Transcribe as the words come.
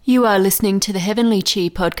You are listening to the Heavenly Chi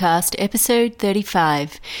podcast, episode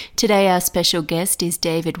 35. Today our special guest is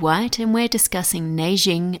David White and we're discussing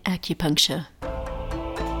Neijing acupuncture.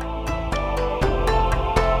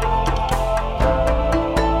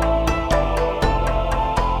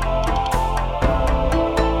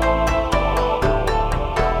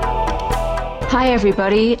 Hi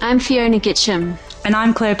everybody, I'm Fiona Gitcham. And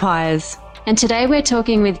I'm Claire Pyers. And today we're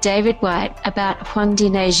talking with David White about Huangdi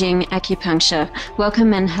Neijing acupuncture.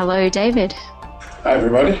 Welcome and hello, David. Hi,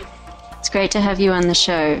 everybody. It's great to have you on the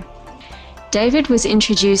show. David was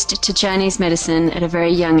introduced to Chinese medicine at a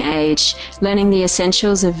very young age, learning the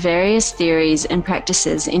essentials of various theories and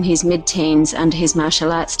practices in his mid-teens under his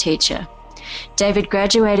martial arts teacher. David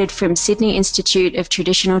graduated from Sydney Institute of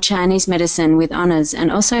Traditional Chinese Medicine with honours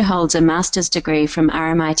and also holds a master's degree from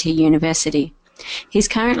RMIT University. He's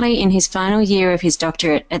currently in his final year of his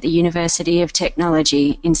doctorate at the University of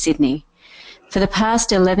Technology in Sydney. For the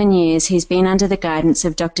past 11 years, he's been under the guidance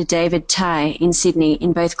of Dr. David Tai in Sydney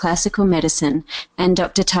in both classical medicine and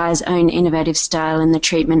Dr. Tai's own innovative style in the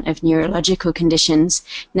treatment of neurological conditions,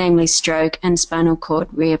 namely stroke and spinal cord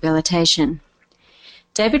rehabilitation.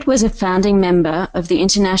 David was a founding member of the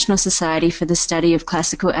International Society for the Study of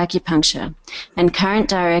Classical Acupuncture and current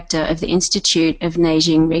director of the Institute of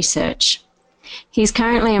Neijing Research. He's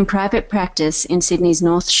currently in private practice in Sydney's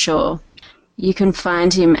North Shore. You can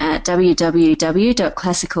find him at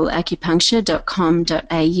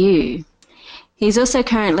www.classicalacupuncture.com.au. He's also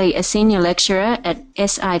currently a senior lecturer at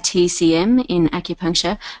SITCM in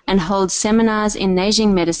acupuncture and holds seminars in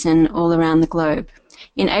Neijing medicine all around the globe.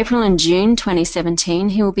 In April and June 2017,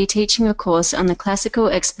 he will be teaching a course on the classical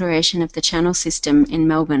exploration of the Channel System in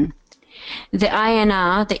Melbourne. The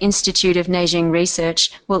INR, the Institute of Neijing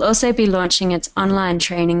Research, will also be launching its online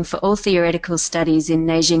training for all theoretical studies in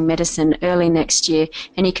Neijing medicine early next year,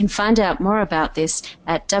 and you can find out more about this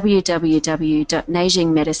at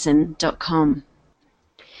www.neijingmedicine.com.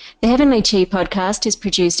 The Heavenly Chi podcast is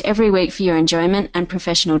produced every week for your enjoyment and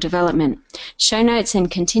professional development. Show notes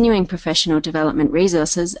and continuing professional development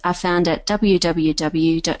resources are found at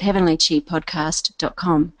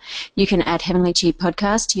www.heavenlychipodcast.com. You can add Heavenly Chi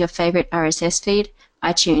podcast to your favorite RSS feed,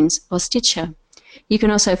 iTunes, or Stitcher. You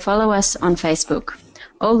can also follow us on Facebook.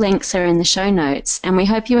 All links are in the show notes, and we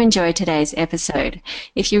hope you enjoy today's episode.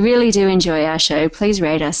 If you really do enjoy our show, please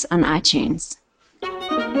rate us on iTunes.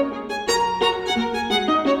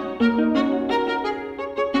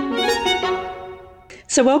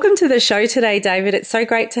 So welcome to the show today, David. It's so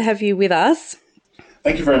great to have you with us.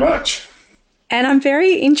 Thank you very much. And I'm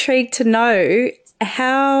very intrigued to know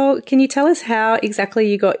can you tell us how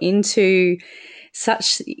exactly you got into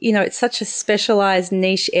it's such a specialized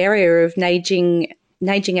niche area of Neijing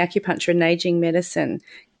acupuncture and Neijing medicine.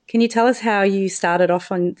 Can you tell us how you started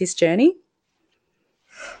off on this journey?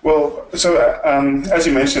 Well, so as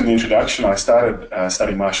you mentioned in the introduction, I started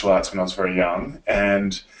studying martial arts when I was very young,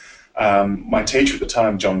 and my teacher at the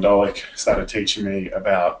time, John Dolick, started teaching me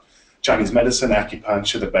about Chinese medicine,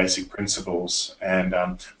 acupuncture, the basic principles, and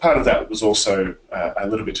part of that was also a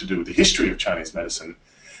little bit to do with the history of Chinese medicine.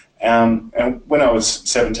 And when I was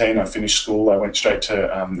 17, I finished school. I went straight to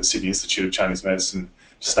the Sydney Institute of Chinese Medicine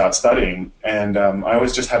to start studying, and I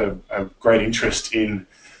always just had a great interest in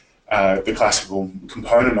the classical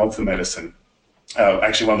component of the medicine.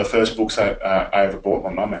 Actually, one of the first books I ever bought,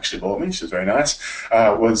 my mum actually bought me, she was very nice,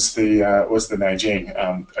 was the Neijing.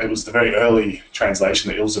 It was the very early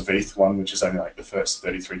translation, the Ilse-Vieth one, which is only like the first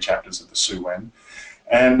 33 chapters of the Su Wen.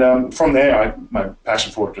 And from there, my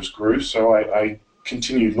passion for it just grew, so I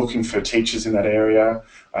continued looking for teachers in that area.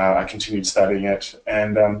 I continued studying it,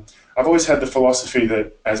 and I've always had the philosophy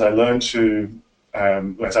that as I learn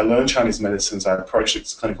Chinese medicine, as I approach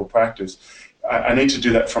its clinical practice, I need to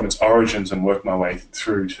do that from its origins and work my way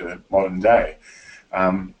through to modern day.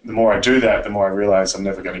 The more I do that, the more I realize I'm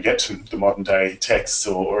never going to get to the modern day texts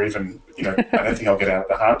or even, I don't think I'll get out of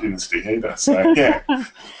the Han Dynasty either. So, yeah.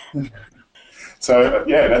 So,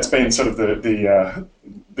 that's been sort of the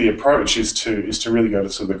approach is to really go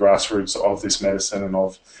to sort of the grassroots of this medicine and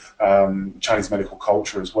of Chinese medical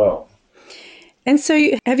culture as well. And so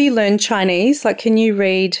have you learned Chinese? Like, can you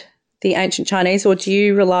read the ancient Chinese, or do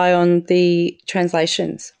you rely on the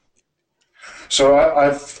translations? So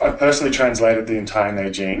I've personally translated the entire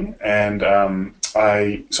Neijing, and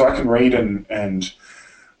I can read and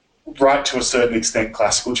write to a certain extent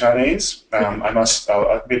classical Chinese.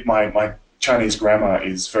 I'll admit my Chinese grammar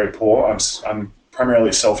is very poor. I'm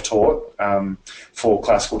primarily self-taught for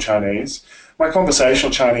classical Chinese. My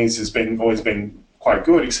conversational Chinese has always been quite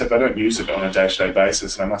good, except I don't use it on a day-to-day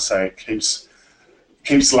basis, and I must say it keeps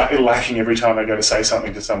keeps lacking every time I go to say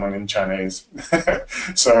something to someone in Chinese.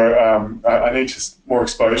 So I need more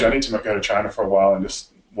exposure. I need to go to China for a while and just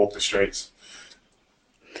walk the streets.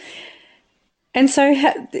 And so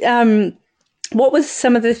what was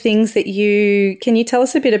some of the things that can you tell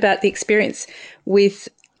us a bit about the experience with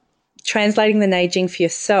translating the Neijing for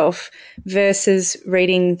yourself versus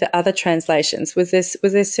reading the other translations? Was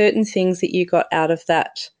there certain things that you got out of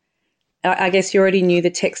that? I guess you already knew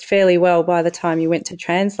the text fairly well by the time you went to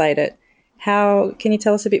translate it. Can you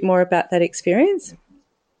tell us a bit more about that experience?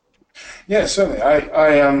 Yeah, certainly.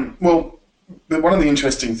 Well, one of the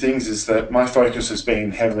interesting things is that my focus has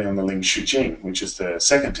been heavily on the Ling Shu Jing, which is the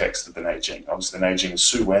second text of the Neijing. Obviously, the Neijing is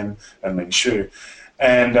Su Wen and Ling Shu.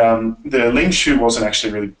 And the Ling Shu wasn't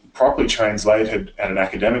actually really properly translated at an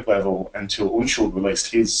academic level until Unschuld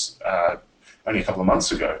released his only a couple of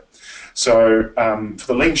months ago. So for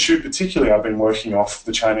the Ling Shu particularly, I've been working off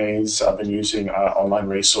the Chinese. I've been using online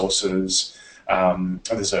resources.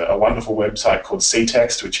 There's a wonderful website called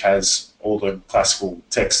CText, which has all the classical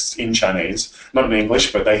texts in Chinese, not in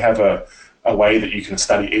English, but they have a way that you can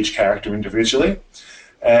study each character individually.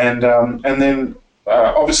 And then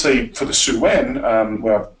obviously for the Su Wen,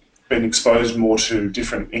 where I've been exposed more to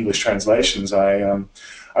different English translations, I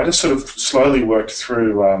just sort of slowly worked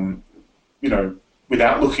through,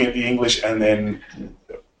 without looking at the English, and then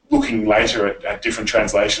looking later at different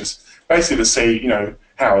translations, basically to see,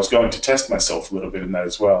 how I was going to test myself a little bit in that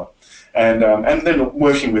as well. And then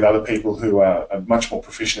working with other people who are much more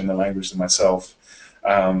proficient in the language than myself,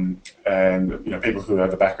 and people who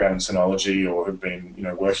have a background in sinology or have been,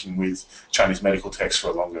 working with Chinese medical texts for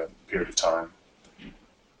a longer period of time.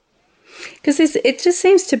 Because it just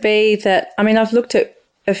seems to be that, I've looked at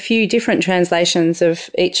a few different translations of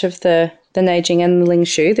each of the Neijing and the Ling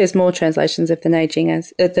Shu. There's more translations of the Neijing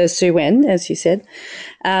as the Su Wen, as you said.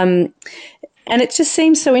 And it just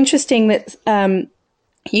seems so interesting that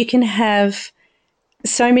you can have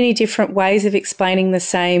so many different ways of explaining the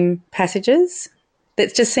same passages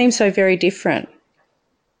that just seems so very different.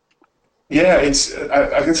 Yeah, I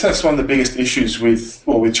guess that's one of the biggest issues with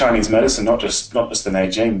Chinese medicine, not just the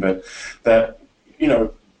Neijing, but that,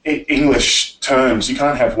 English terms, you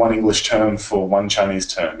can't have one English term for one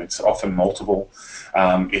Chinese term. It's often multiple.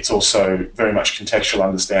 It's also very much contextual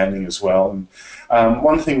understanding as well. And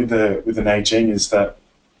one thing with the Neijing is that,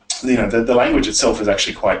 the language itself is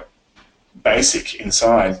actually quite basic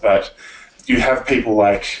inside, but you have people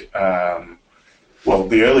like,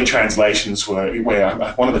 the early translations were where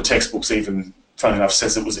one of the textbooks even, funny enough,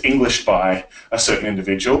 says it was Englished by a certain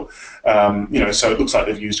individual. So it looks like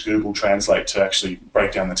they've used Google Translate to actually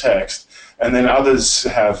break down the text. And then others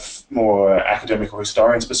have more academic or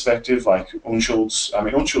historian's perspective, like Unschuld's.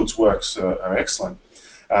 Unschuld's works are excellent,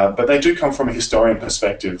 but they do come from a historian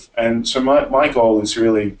perspective. And so my goal is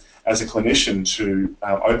really, as a clinician, to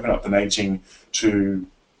open up the Neijing to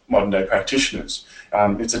modern-day practitioners.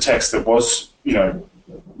 It's a text that was,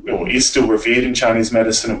 or is still revered in Chinese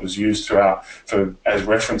medicine. It was used as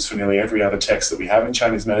reference for nearly every other text that we have in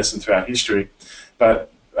Chinese medicine throughout history.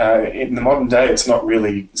 But in the modern day, it's not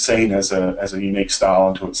really seen as a unique style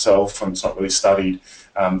unto itself, and it's not really studied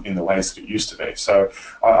in the ways that it used to be. So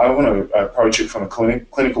I want to approach it from a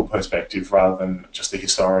clinical perspective rather than just a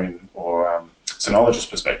historian or sinologist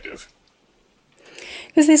perspective.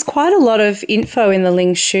 Because there's quite a lot of info in the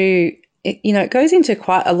Ling Shu. It goes into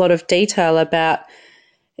quite a lot of detail about,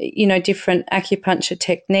 different acupuncture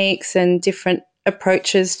techniques and different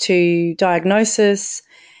approaches to diagnosis.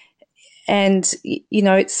 And,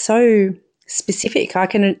 it's so specific. I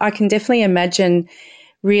can definitely imagine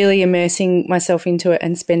really immersing myself into it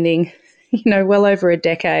and spending, well over a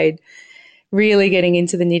decade really getting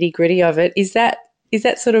into the nitty-gritty of it. Is that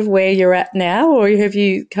sort of where you're at now, or have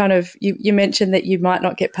you you mentioned that you might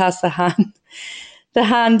not get past the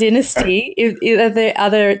Han Dynasty? Are there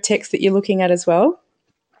other texts that you're looking at as well?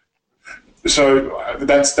 So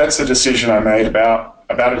that's a decision I made about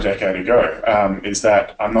a decade ago, is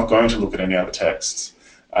that I'm not going to look at any other texts.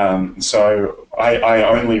 So I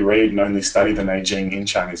only read and only study the Neijing in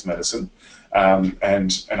Chinese medicine.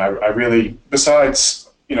 And I really, besides,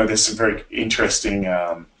 there's some very interesting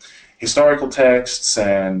historical texts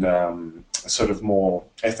and sort of more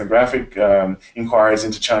ethnographic inquiries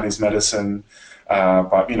into Chinese medicine.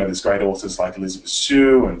 But, there's great authors like Elizabeth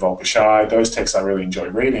Su and Volker Schei. Those texts I really enjoy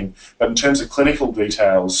reading. But in terms of clinical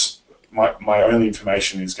details, my only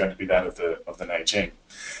information is going to be that of the Neijing.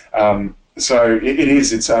 So it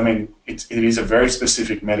is a very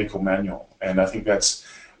specific medical manual, and I think that's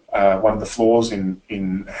one of the flaws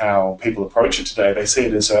in how people approach it today. They see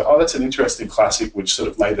it as that's an interesting classic which sort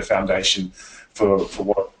of laid the foundation for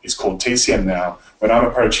what is called TCM now, when I'm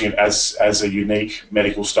approaching it as a unique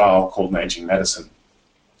medical style called Neijing medicine.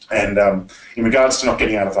 And in regards to not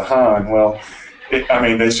getting out of the Han, well,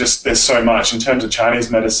 there's so much in terms of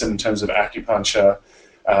Chinese medicine, in terms of acupuncture.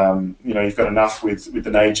 You've got enough with the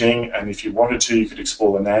Neijing, and if you wanted to, you could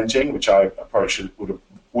explore the Nanjing, which I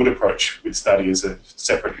would approach with study as a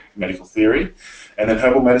separate medical theory. And then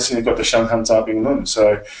herbal medicine, you've got the Shenghan Zabing Lun.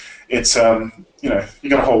 So it's,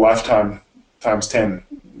 you've got a whole lifetime times 10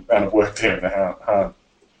 amount of work there in the Han.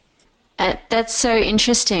 That's so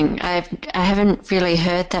interesting. I haven't really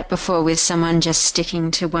heard that before, with someone just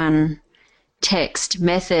sticking to one text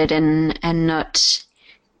method and not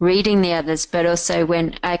reading the others, but also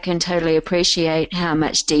when I can totally appreciate how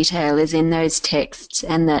much detail is in those texts,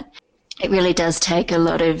 and that it really does take a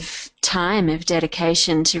lot of time, of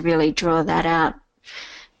dedication, to really draw that out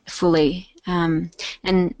fully. And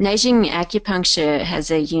Neijing acupuncture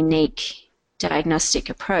has a unique diagnostic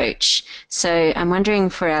approach. So I'm wondering,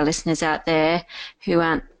 for our listeners out there who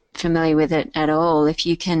aren't familiar with it at all, if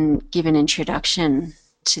you can give an introduction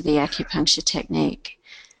to the acupuncture technique.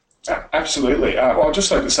 Absolutely. Well, I'd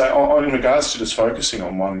just like to say, in regards to just focusing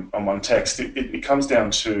on one text, it comes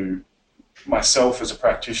down to myself as a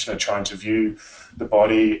practitioner trying to view the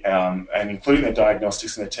body and including their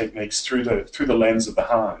diagnostics and their techniques through the lens of the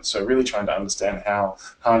Han. So really trying to understand how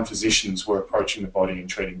Han physicians were approaching the body and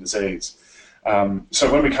treating disease.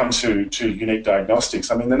 So when we come to unique diagnostics,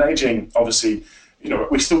 the Neijing, obviously,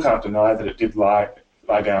 we still can't deny that it did lay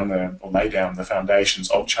down the foundations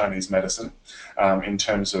of Chinese medicine in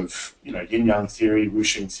terms of yin-yang theory,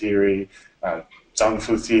 wuxing theory, zhang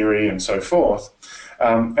fu theory, and so forth.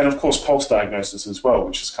 And of course pulse diagnosis as well,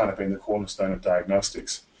 which has kind of been the cornerstone of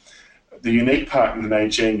diagnostics. The unique part in the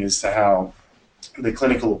Neijing is how the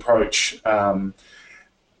clinical approach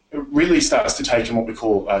really starts to take in what we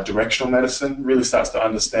call directional medicine, really starts to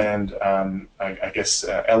understand,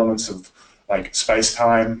 elements of like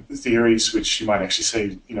space-time theories, which you might actually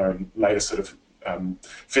see, in later sort of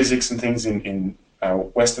physics and things in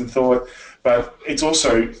Western thought. But it's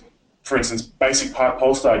also, for instance, basic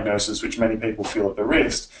pulse diagnosis, which many people feel at the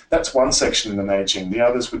wrist. That's one section in the Neijing. The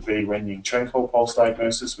others would be Ren-Yin Chen-Ko pulse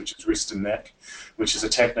diagnosis, which is wrist and neck, which is a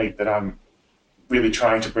technique that I'm really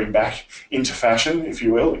trying to bring back into fashion, if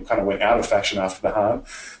you will. It kind of went out of fashion after the Han,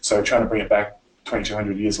 so trying to bring it back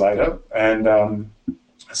 2,200 years later. And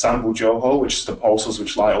Sanbu Jiuhe, which is the pulses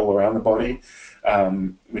which lie all around the body,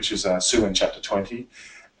 which is Su in chapter 20.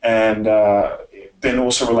 And then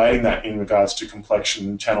also relating that in regards to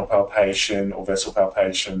complexion, channel palpation or vessel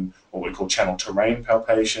palpation, or what we call channel terrain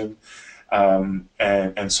palpation,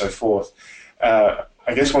 and so forth.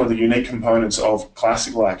 I guess one of the unique components of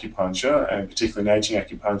classical acupuncture, and particularly Neijing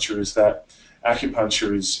acupuncture, is that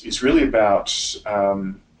acupuncture is really about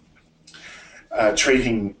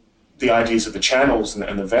treating the ideas of the channels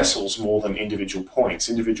and the vessels more than individual points.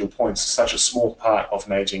 Individual points are such a small part of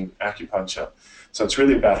Neijing acupuncture. So it's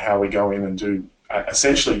really about how we go in and do,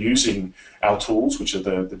 essentially using our tools, which are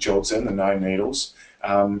the jiuzhen, the 9 needles,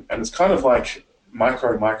 and it's kind of like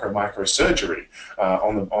micro surgery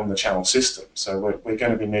on the channel system. So we're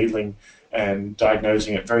going to be needling and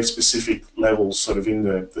diagnosing at very specific levels, sort of in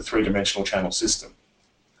the 3-dimensional channel system.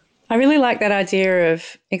 I really like that idea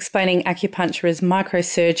of explaining acupuncture as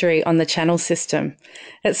microsurgery on the channel system.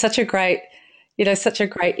 It's such a great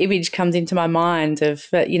image comes into my mind of,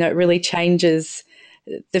 it really changes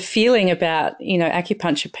the feeling about,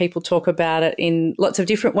 acupuncture. People talk about it in lots of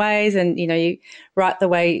different ways, and, you right the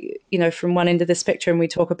way, from one end of the spectrum, we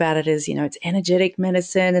talk about it as, it's energetic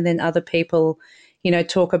medicine, and then other people,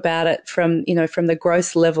 talk about it from, from the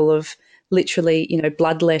gross level of literally,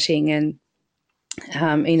 bloodletting and,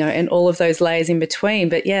 and all of those layers in between.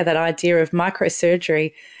 But yeah, that idea of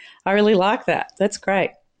microsurgery, I really like that. That's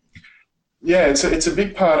great. Yeah, it's a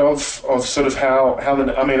big part of sort of how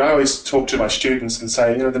I always talk to my students and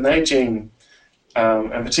say, the Neijing,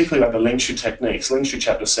 and particularly like the Lingshu techniques, Lingshu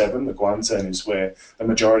chapter 7, the Guanzhen, is where the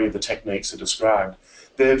majority of the techniques are described.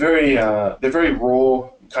 They're very raw,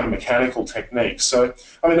 kind of mechanical techniques. So,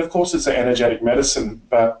 of course it's an energetic medicine,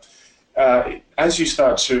 but as you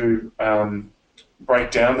start to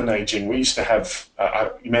break down the Neijing, we used to have,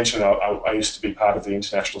 you mentioned I used to be part of the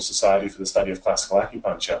International Society for the Study of Classical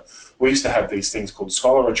Acupuncture. We used to have these things called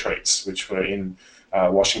scholar retreats, which were in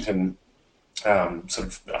Washington, sort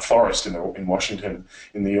of a forest in Washington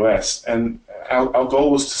in the US. And our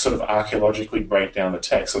goal was to sort of archaeologically break down the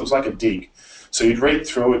text. So it was like a dig. So you'd read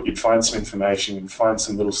through it, you'd find some information, you'd find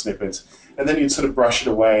some little snippets, and then you'd sort of brush it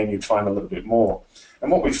away and you'd find a little bit more.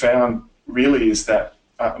 And what we found really is that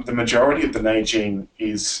the majority of the Neijing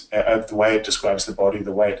is the way it describes the body,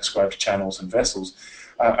 the way it describes channels and vessels,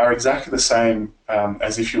 are exactly the same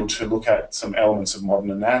as if you were to look at some elements of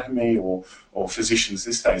modern anatomy or physicians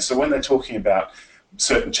these days. So when they're talking about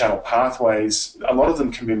certain channel pathways, a lot of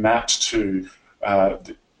them can be mapped to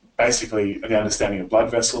basically the understanding of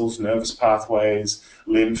blood vessels, nervous pathways,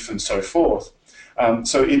 lymph, and so forth.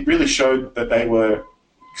 So it really showed that they were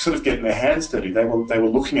sort of getting their hands dirty. They were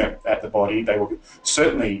looking at the body. They were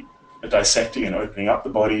certainly dissecting and opening up the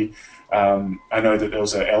body. I know that there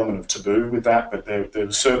was an element of taboo with that, but there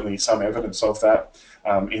was certainly some evidence of that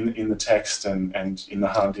in the text and in the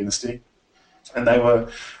Han Dynasty. And they were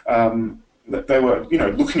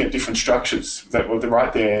looking at different structures that were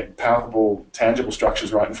right there, palpable, tangible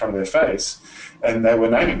structures right in front of their face, and they were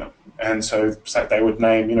naming them. And so they would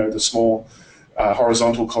name, the small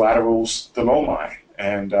horizontal collaterals, the lomi.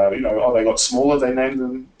 And, they got smaller, they named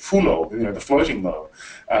them fulo, the floating low.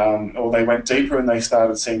 Or they went deeper and they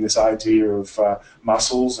started seeing this idea of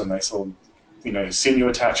muscles, and they saw, sinew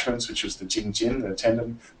attachments, which was the jin, the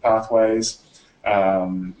tendon pathways,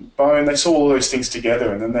 bone. They saw all those things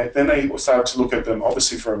together, and then they started to look at them,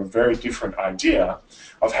 obviously from a very different idea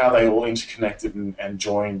of how they all interconnected and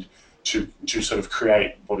joined to sort of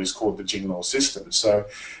create what is called the Jin-Law system. So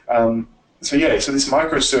this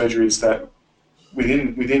microsurgery is that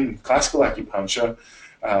within classical acupuncture,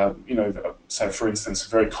 so for instance, a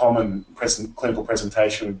very common clinical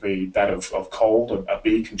presentation would be that of cold, a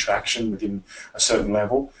B contraction within a certain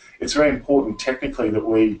level. It's very important technically that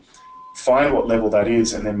we find what level that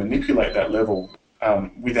is and then manipulate that level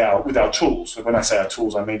with our tools. So when I say our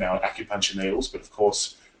tools, I mean our acupuncture needles, but of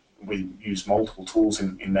course we use multiple tools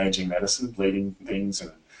in Neijing medicine, bleeding things,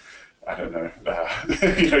 and I don't know,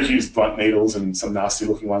 use blunt needles and some nasty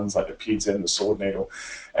looking ones like the Piedzen, the sword needle,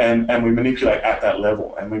 and we manipulate at that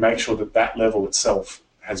level, and we make sure that level itself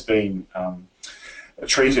has been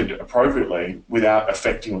treated appropriately without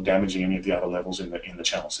affecting or damaging any of the other levels in the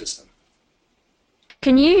channel system.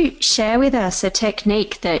 Can you share with us a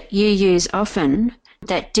technique that you use often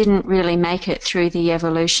that didn't really make it through the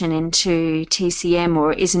evolution into TCM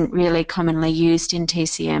or isn't really commonly used in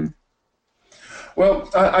TCM? Well,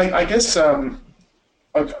 I guess, I'm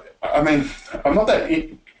not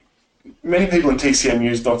that... Many people in TCM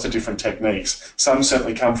use lots of different techniques. Some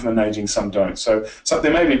certainly come from the Neijing, some don't. So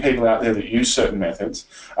there may be people out there that use certain methods.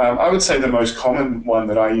 I would say the most common one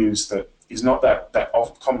that I use that is not that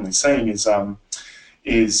often commonly seen is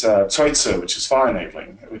Zuizi, which is fire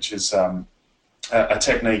needling, which is a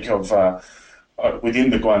technique of within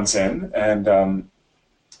the Guanzhen, and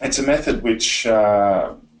it's a method which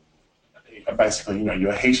basically,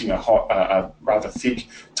 you're heating a rather thick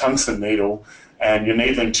tungsten needle, and you're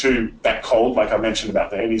needling to that cold, like I mentioned about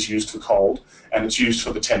there. It is used for cold, and it's used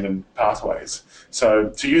for the tendon pathways. So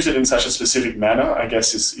to use it in such a specific manner, I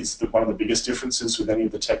guess, is one of the biggest differences with any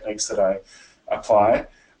of the techniques that I apply.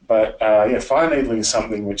 But fire needling is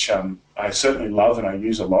something which I certainly love and I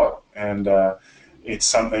use a lot, and it's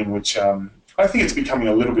something which I think it's becoming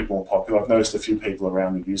a little bit more popular. I've noticed a few people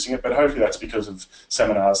around me using it, but hopefully that's because of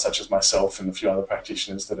seminars such as myself and a few other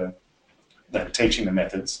practitioners that are teaching the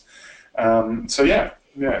methods.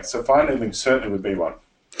 So fire needling certainly would be one.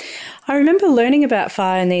 I remember learning about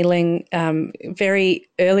fire needling very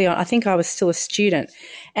early on. I think I was still a student,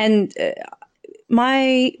 and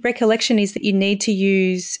my recollection is that you need to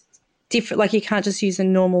use different, like you can't just use the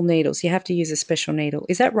normal needles. You have to use a special needle.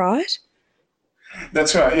 Is that right?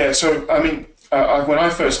 That's right, yeah. So, when I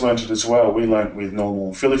first learned it as well, we learnt with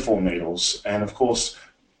normal filiform needles, and of course,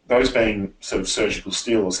 those being sort of surgical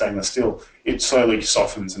steel or stainless steel, it slowly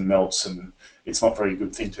softens and melts, and it's not a very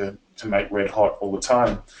good thing to make red hot all the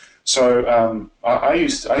time. So I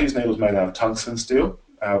use needles made out of tungsten steel,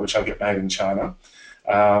 which I get made in China.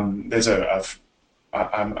 There's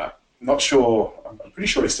I'm not sure, I'm pretty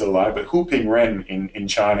sure he's still alive, but Hu Ping Ren in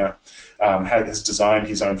China has designed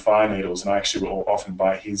his own fire needles, and I actually will often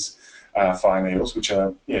buy his fire needles, which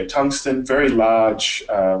are tungsten, very large,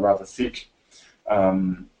 rather thick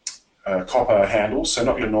copper handles. So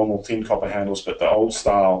not your normal thin copper handles, but the old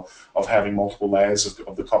style of having multiple layers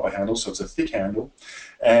of the copper handle. So it's a thick handle,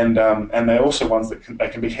 and they're also ones that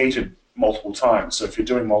can be heated multiple times. So if you're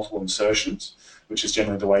doing multiple insertions, which is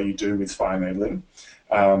generally the way you do with fire needling,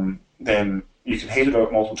 then you can heat it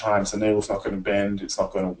up multiple times. The needle's not going to bend, it's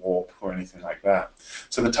not going to warp or anything like that.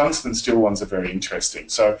 So the tungsten steel ones are very interesting.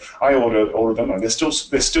 So I order them, and they're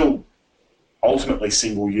still ultimately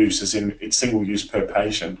single use, as in it's single use per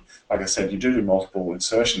patient. Like I said, you do multiple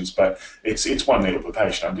insertions, but it's one needle per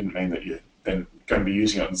patient. I didn't mean that you're then going to be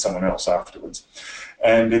using it on someone else afterwards.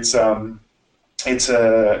 And it's like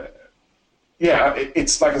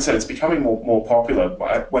I said, it's becoming more popular.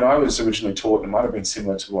 When I was originally taught, it might have been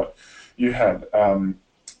similar to what you had.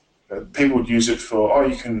 people would use it for, oh,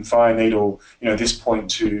 you can fire needle, this point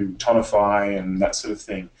to tonify and that sort of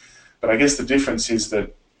thing. But I guess the difference is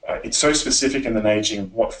that it's so specific in the Neijing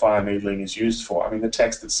of what fire needling is used for. I mean, the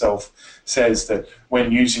text itself says that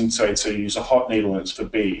when using, so you use a hot needle and it's for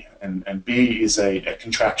B, and B is a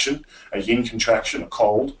contraction, a yin contraction, a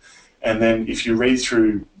cold. And then if you read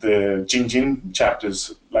through the Jing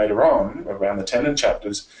chapters later on, around the tendon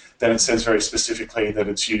chapters, then it says very specifically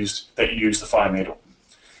that you use the fire needle,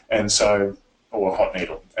 and so, or a hot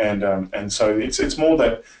needle, and so it's more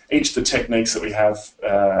that each of the techniques that we have,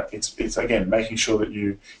 it's again making sure that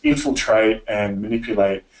you infiltrate and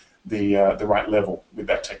manipulate the right level with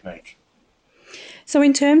that technique. So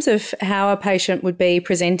in terms of how a patient would be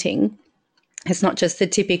presenting, it's not just the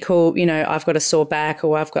typical, I've got a sore back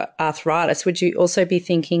or I've got arthritis. Would you also be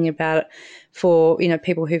thinking about it for,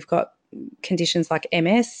 people who've got conditions like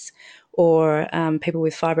MS or people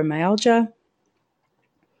with fibromyalgia?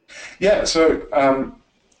 Yeah, so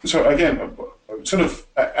again, sort of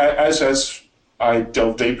as I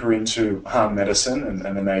delve deeper into Han medicine and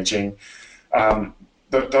the Neijing,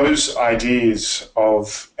 those ideas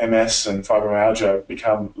of MS and fibromyalgia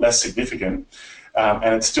become less significant,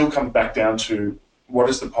 and it still comes back down to what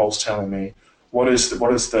is the pulse telling me, what are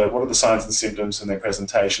the signs and symptoms and their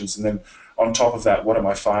presentations, and then on top of that, what am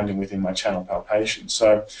I finding within my channel palpation?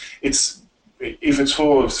 So if it's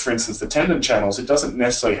for instance, the tendon channels, it doesn't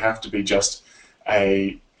necessarily have to be just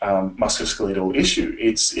a musculoskeletal issue.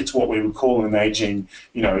 It's what we would call in Neijing,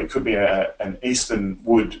 it could be an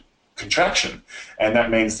easternward contraction, and that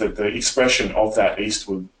means that the expression of that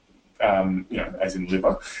eastward, as in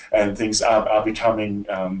liver, and things are becoming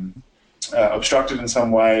obstructed in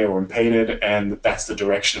some way or impeded, and that's the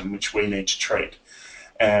direction in which we need to treat.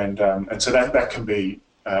 And so that can be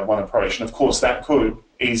one approach. And of course, that could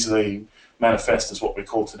easily manifest as what we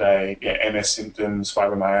call today MS symptoms,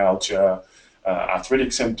 fibromyalgia,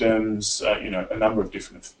 arthritic symptoms, a number of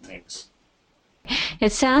different things.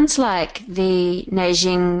 It sounds like the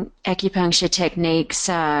Neijing acupuncture techniques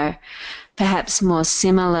are perhaps more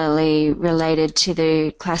similarly related to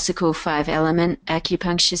the classical 5-element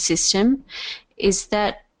acupuncture system. Is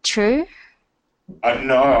that true?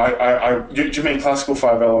 No, do you mean classical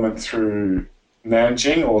 5-element through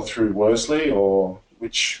Nanjing or through Worsley, or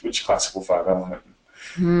which classical 5-element?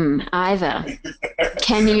 Either.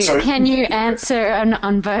 Can you answer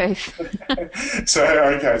on both?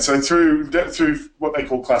 So through what they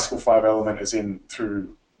call classical 5-element, as in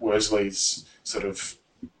through Worsley's sort of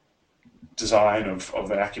design of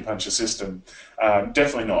an acupuncture system,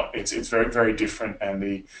 definitely not. It's very, very different,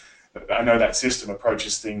 and I know that system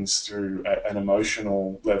approaches things through an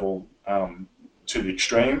emotional level to the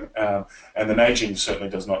extreme, and the Neijing certainly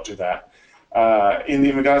does not do that. In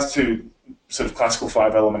regards to sort of classical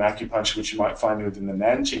 5-element acupuncture, which you might find within the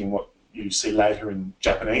Nanjing, and what you see later in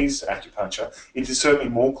Japanese acupuncture, it is certainly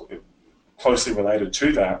more closely related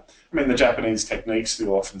to that. I mean, the Japanese techniques,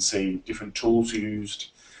 you'll often see different tools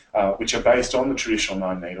used, which are based on the traditional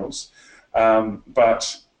 9 needles.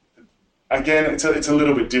 But again, it's a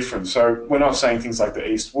little bit different. So we're not saying things like the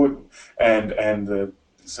Eastwood and the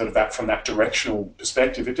sort of that from that directional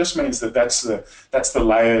perspective. It just means that that's the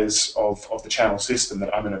layers of the channel system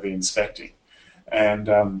that I'm going to be inspecting, and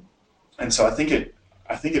so I think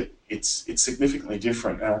it's significantly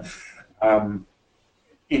different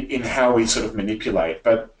in how we sort of manipulate.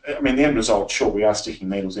 But I mean, the end result, sure, we are sticking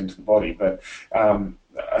needles into the body, but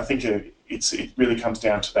I think it really comes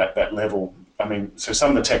down to that level. I mean, so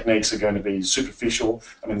some of the techniques are going to be superficial.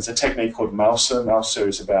 I mean, there's a technique called Mauser. Mauser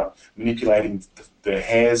is about manipulating the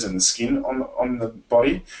hairs and the skin on the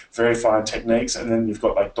body, very fine techniques. And then you've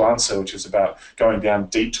got like Glanzer, which is about going down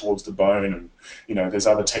deep towards the bone. And, there's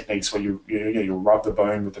other techniques where you'll rub the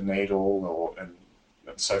bone with the needle and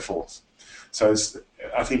so forth. So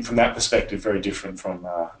I think from that perspective, very different from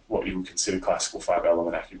what you would consider classical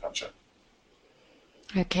 5-element acupuncture.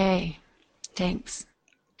 Okay, thanks.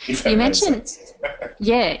 You mentioned,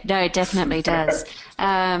 yeah, no, it definitely does.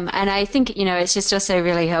 And I think, it's just also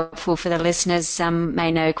really helpful for the listeners. Some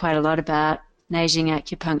may know quite a lot about Neijing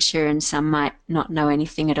acupuncture and some might not know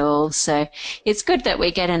anything at all. So it's good that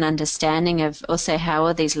we get an understanding of also how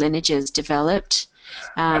all these lineages developed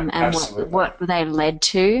and what they led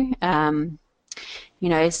to.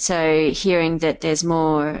 So hearing that there's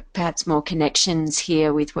perhaps more connections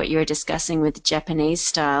here with what you're discussing with the Japanese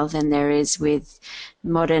style than there is with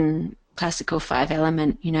modern classical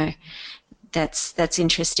 5-element, that's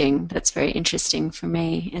interesting. That's very interesting for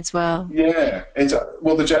me as well. Yeah,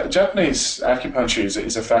 the Japanese acupuncture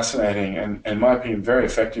is a fascinating and, in my opinion, very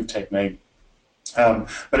effective technique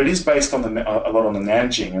But it is based on a lot on the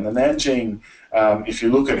Nanjing. And the Nanjing, if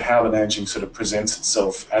you look at how the Nanjing sort of presents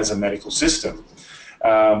itself as a medical system,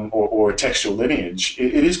 or a textual lineage,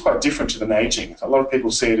 it is quite different to the Neijing. A lot of people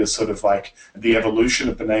see it as sort of like the evolution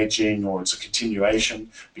of the Neijing, or it's a continuation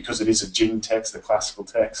because it is a Jing text, a classical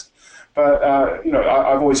text. But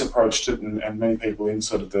I've always approached it, and many people in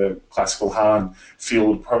sort of the classical Han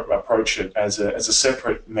field approach it as a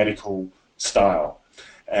separate medical style,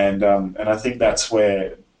 and I think that's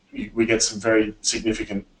where we get some very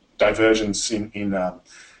significant divergence in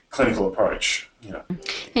clinical approach.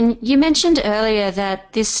 And you mentioned earlier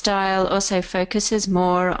that this style also focuses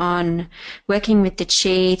more on working with the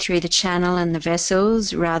qi through the channel and the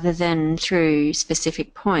vessels rather than through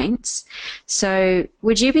specific points. So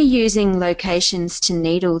would you be using locations to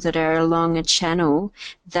needle that are along a channel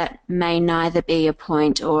that may neither be a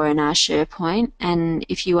point or an Ashur point? And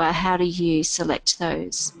if you are, how do you select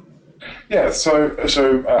those? Yeah, so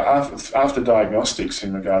after diagnostics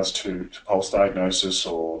in regards to pulse diagnosis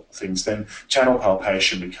or things, then channel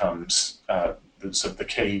palpation becomes the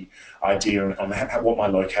key idea on what my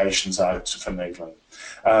locations are for needling.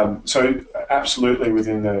 So absolutely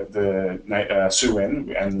within the Su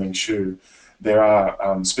Wen and Ling Shu, there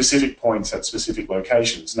are specific points at specific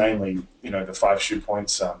locations, namely, the 5 Shu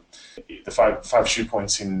points. The five Shu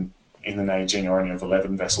points in the Neijing are only of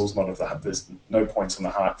 11 vessels, there's no points on the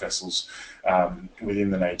heart vessels within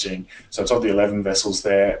the Neijing. So it's of the 11 vessels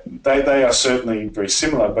there. They are certainly very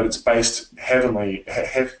similar, but it's based heavily,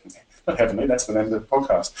 not heavily, that's the name of the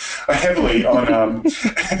podcast, heavily on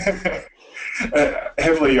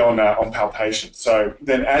heavily on palpation. So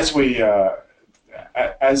then as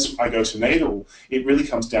I go to needle, it really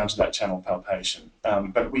comes down to that channel palpation.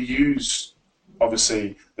 But we use,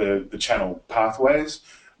 obviously, the channel pathways.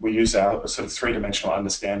 We use our sort of three-dimensional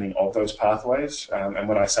understanding of those pathways. And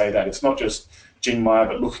when I say that, it's not just Jing Mai,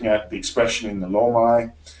 but looking at the expression in the Lo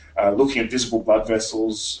Mai, looking at visible blood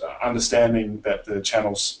vessels, understanding that the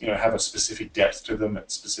channels have a specific depth to them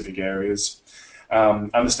at specific areas,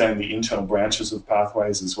 understanding the internal branches of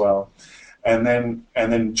pathways as well, and then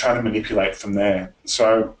trying to manipulate from there.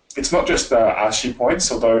 So it's not just Ashi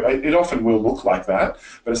points, although it often will look like that,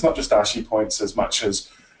 but it's not just Ashi points as much as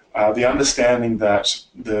the understanding that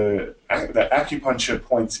that acupuncture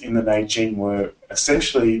points in the Neijing were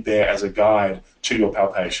essentially there as a guide to your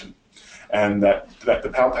palpation, and that the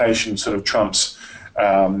palpation sort of trumps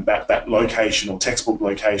that location or textbook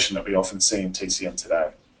location that we often see in TCM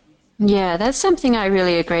today. Yeah, that's something I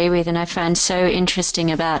really agree with and I find so interesting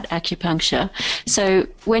about acupuncture. So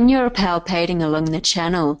when you're palpating along the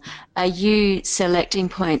channel, are you selecting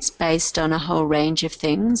points based on a whole range of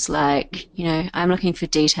things? Like, I'm looking for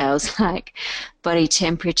details like body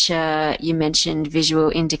temperature. You mentioned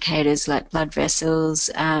visual indicators like blood vessels.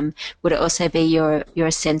 Would it also be your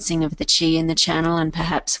sensing of the qi in the channel and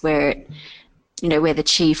perhaps where where the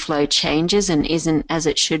qi flow changes and isn't as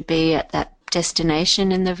it should be at that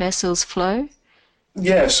destination in the vessel's flow?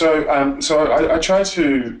 Yeah, so I try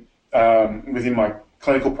to, within my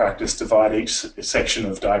clinical practice, divide each section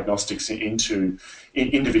of diagnostics into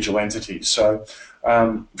individual entities. So,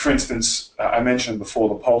 for instance, I mentioned before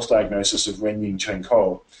the pulse diagnosis of Renying Chen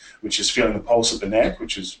Ko, which is feeling the pulse at the neck,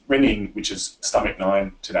 which is Renying, which is stomach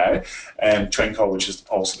 9 today, and Chen Ko, which is the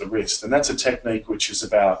pulse at the wrist. And that's a technique which is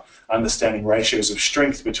about understanding ratios of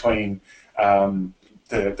strength between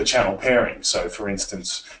the channel pairing. So, for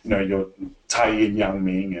instance, your Tai Yin Yang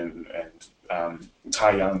Ming and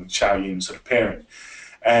Tai Yang Xiao Yin sort of pairing.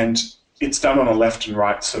 And it's done on a left and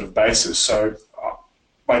right sort of basis. So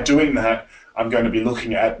by doing that, I'm going to be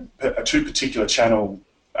looking at two particular channel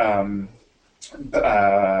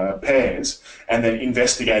pairs and then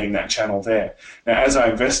investigating that channel there. Now, as I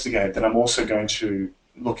investigate, then I'm also going to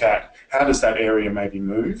look at how does that area maybe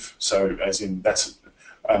move. So as in that's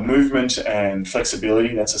movement and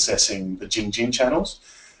flexibility, that's assessing the Jing-Jin channels.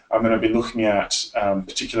 I'm going to be looking at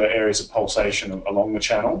particular areas of pulsation along the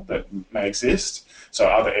channel that may exist. So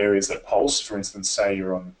other areas that pulse, for instance, say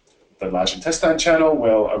you're on the large intestine channel,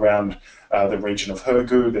 well, around the region of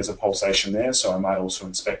Hergu, there's a pulsation there, so I might also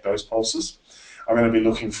inspect those pulses. I'm going to be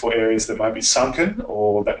looking for areas that might be sunken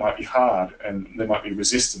or that might be hard, and there might be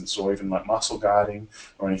resistance or even like muscle guarding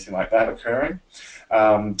or anything like that occurring.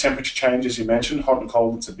 Temperature changes, you mentioned, hot and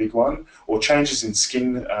cold, it's a big one, or changes in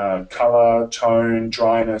skin colour, tone,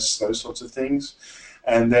 dryness, those sorts of things.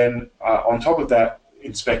 And then on top of that,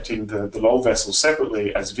 inspecting the Lol vessels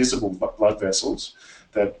separately as visible blood vessels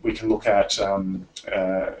that we can look at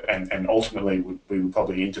and ultimately we would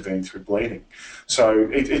probably intervene through bleeding. So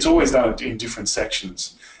it's always done in different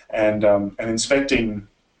sections. And inspecting,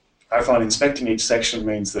 I find inspecting each section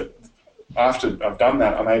means that after I've done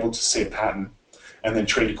that, I'm able to see a pattern and then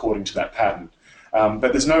treat according to that pattern.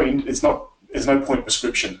 But there's no point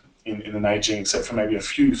prescription in the Neijing, except for maybe a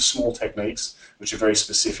few small techniques which are very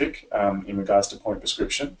specific in regards to point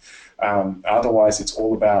prescription. Otherwise, it's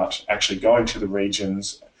all about actually going to the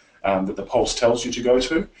regions that the pulse tells you to go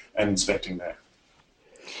to and inspecting there.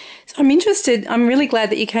 So I'm interested. I'm really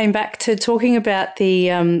glad that you came back to talking about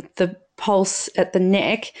the pulse at the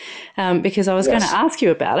neck, because I was going to ask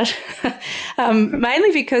you about it,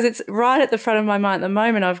 mainly because it's right at the front of my mind at the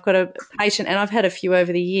moment. I've got a patient, and I've had a few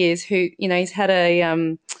over the years, who, he's had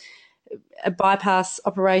a bypass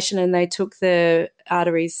operation, and they took the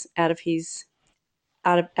arteries out of his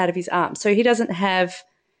arm. So he doesn't have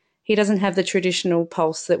the traditional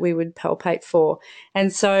pulse that we would palpate for.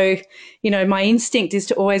 And so, my instinct is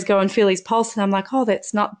to always go and feel his pulse, and I'm like, oh,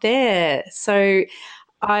 that's not there. So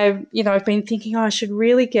I've been thinking, I should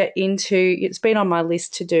really get into, it's been on my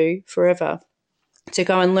list to do forever, to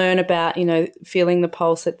go and learn about, feeling the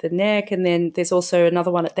pulse at the neck. And then there's also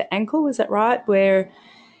another one at the ankle, is that right?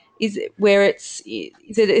 Is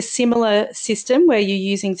it a similar system where you're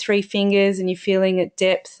using 3 fingers and you're feeling at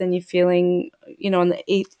depth and you're feeling, on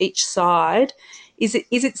each side? Is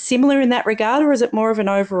it similar in that regard, or is it more of an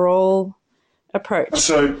overall approach?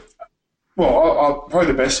 So, well, probably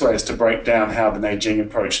the best way is to break down how the Neijing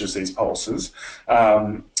approaches these pulses.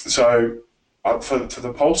 For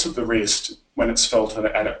the pulse of the wrist, when it's felt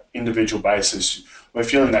at an individual basis, we're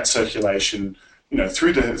feeling that circulation,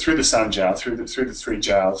 through the Sanjiao, through the 3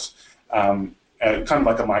 jiaos, kind of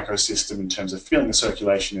like a microsystem in terms of feeling the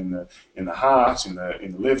circulation in the heart, in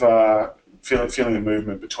the liver, feeling the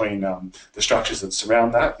movement between the structures that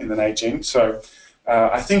surround that in the Neijing. So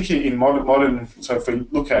I think in modern, so if we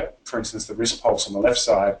look at, for instance, the wrist pulse on the left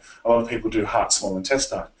side, a lot of people do heart, small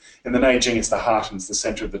intestine. In the Neijing, it's the heart and it's the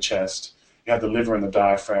center of the chest. You have the liver and the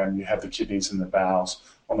diaphragm, you have the kidneys and the bowels.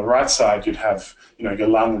 On the right side, you'd have, your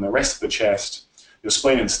lung and the rest of the chest, your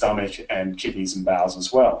spleen and stomach, and kidneys and bowels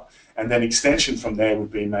as well. And then extension from there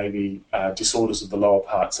would be maybe disorders of the lower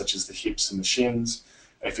part, such as the hips and the shins.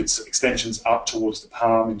 If it's extensions up towards the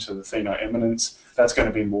palm into the thenaeminence, that's going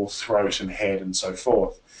to be more throat and head and so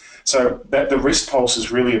forth. So that the wrist pulse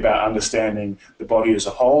is really about understanding the body as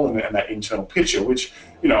a whole and that internal picture, which,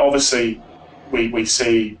 obviously we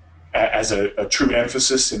see as a true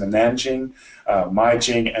emphasis in the Nanjing,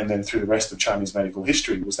 Meijing, and then through the rest of Chinese medical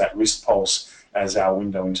history was that wrist pulse as our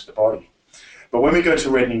window into the body. But when we go to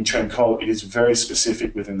Renning Chen Kou, it is very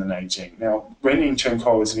specific within the Neijing. Now, Renning Chen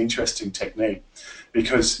Kou is an interesting technique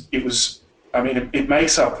because it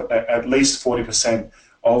makes up at least 40%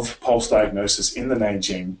 of pulse diagnosis in the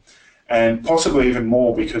Neijing, and possibly even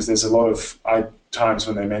more because there's a lot of times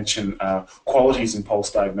when they mention qualities in pulse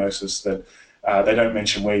diagnosis that they don't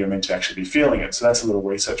mention where you're meant to actually be feeling it. So that's a little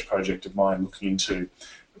research project of mine looking into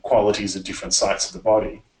qualities at different sites of the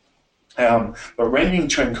body. But Renning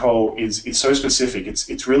Chen Kou is so specific.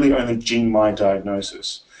 It's really only Jingmai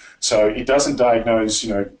diagnosis. So it doesn't diagnose,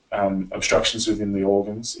 obstructions within the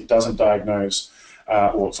organs. It doesn't diagnose,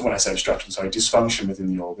 so when I say obstruction, dysfunction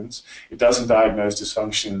within the organs. It doesn't diagnose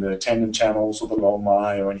dysfunction in the tendon channels or the long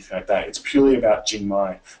mai or anything like that. It's purely about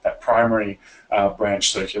Jingmai, that primary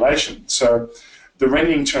branch circulation. So the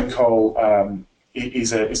Renning Chen Kou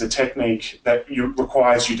is a technique that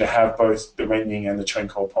requires you to have both the Renning and the Chen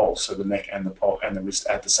Kou pulse, so the neck and the wrist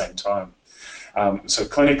at the same time. So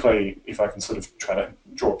clinically, if I can sort of try to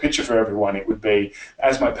draw a picture for everyone, it would be,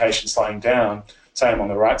 as my patient's lying down, say I'm on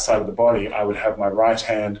the right side of the body, I would have my right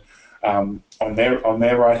hand on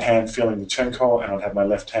their right hand feeling the Chen Kou, and I'd have my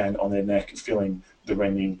left hand on their neck feeling the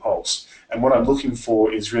Renning pulse. And what I'm looking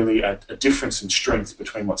for is really a difference in strength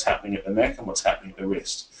between what's happening at the neck and what's happening at the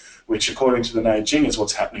wrist, which according to the Neijing is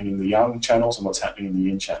what's happening in the yang channels and what's happening in the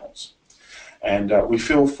yin channels. And we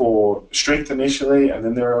feel for strength initially, and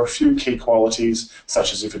then there are a few key qualities,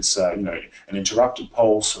 such as if it's an interrupted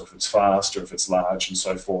pulse, or if it's fast, or if it's large, and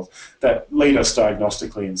so forth, that lead us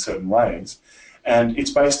diagnostically in certain ways. And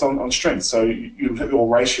it's based on strength, so you have your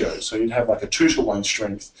ratios. So you'd have like a 2-to-1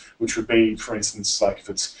 strength, which would be, for instance, like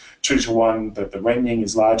if it's 2-to-1, that the Renning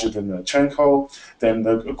is larger than the Chen Kou, then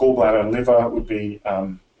the gallbladder and liver would be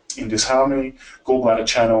in disharmony, gallbladder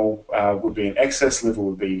channel would be in excess, liver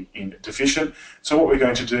would be in deficient. So what we're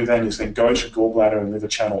going to do then is then go to gallbladder and liver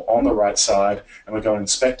channel on the right side, and we're going to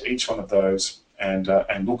inspect each one of those and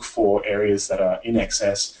look for areas that are in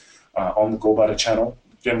excess on the gallbladder channel.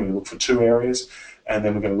 Generally we look for 2 areas, and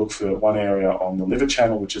then we're going to look for 1 area on the liver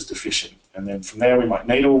channel which is deficient. And then from there we might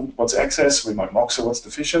needle what's excess, we might moxa what's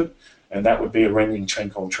deficient, and that would be a Renning Chen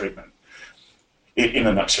Kou treatment. In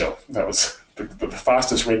a nutshell, that was the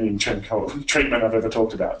fastest ringing treatment I've ever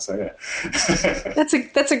talked about. So yeah,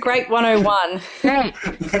 that's a great 101. Great.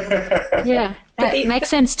 Yeah, that makes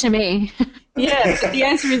sense to me. Yeah, but the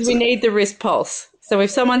answer is we need the wrist pulse. So if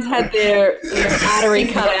someone's had their artery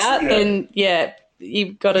cut out, then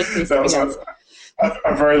you've got to do something else.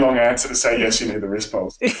 A very long answer to say yes, you need the wrist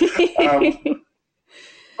pulse.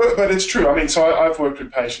 But it's true. I mean, so I've worked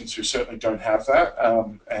with patients who certainly don't have that,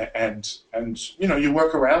 and you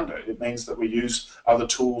work around it. It means that we use other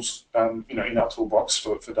tools, in our toolbox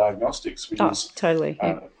for diagnostics. We use totally.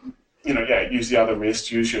 Use the other wrist,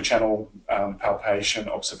 use your channel palpation,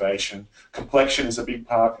 observation. Complexion is a big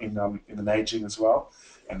part in the Neijing as well,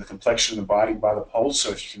 and the complexion abiding by the pulse. So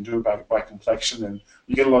if you can do it by complexion, then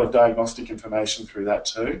you get a lot of diagnostic information through that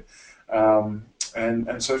too,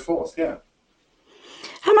 and so forth. Yeah.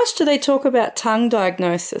 How much do they talk about tongue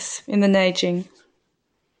diagnosis in the Neijing?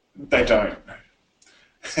 They don't.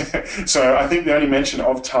 So I think the only mention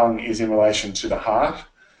of tongue is in relation to the heart,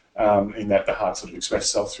 in that the heart sort of expresses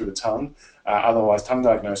itself through the tongue. Otherwise, tongue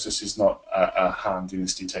diagnosis is not a Han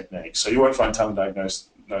Dynasty technique. So you won't find tongue diagnosis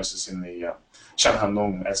in the Shan Han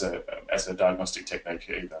Lung as a diagnostic technique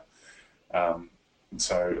either.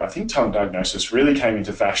 So I think tongue diagnosis really came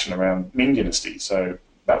into fashion around Ming Dynasty, so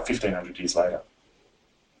about 1,500 years later.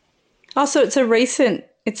 Oh, so it's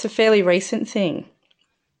a fairly recent thing.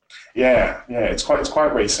 Yeah, it's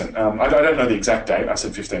quite recent. I don't know the exact date. I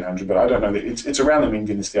said 1500, but I don't know. It's around the Ming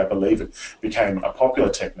Dynasty, I believe. It became a popular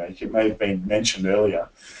technique. It may have been mentioned earlier,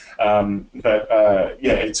 but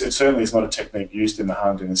it certainly is not a technique used in the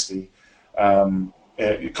Han Dynasty.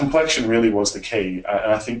 Complexion really was the key,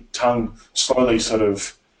 and I think tongue slowly sort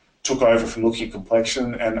of took over from looking at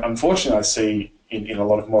complexion. And unfortunately, I see in a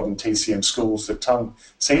lot of modern TCM schools that tongue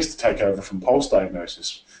seems to take over from pulse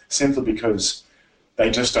diagnosis, simply because they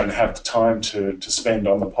just don't have the time to spend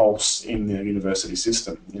on the pulse in the university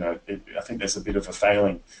system. I think there's a bit of a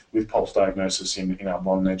failing with pulse diagnosis in our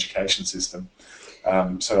modern education system.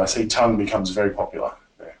 So I see tongue becomes very popular.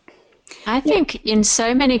 I think in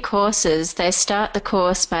so many courses, they start the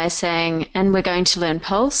course by saying, and we're going to learn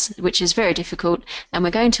pulse, which is very difficult, and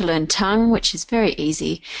we're going to learn tongue, which is very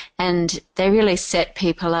easy. And they really set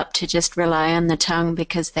people up to just rely on the tongue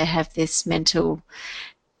because they have this mental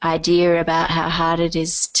idea about how hard it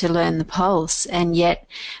is to learn the pulse. And yet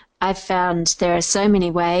I've found there are so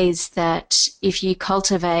many ways that if you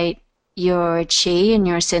cultivate your chi and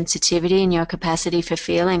your sensitivity and your capacity for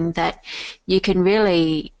feeling, that you can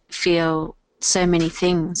really feel so many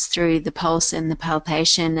things through the pulse and the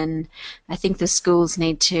palpation, and I think the schools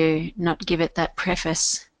need to not give it that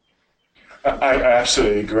preface. I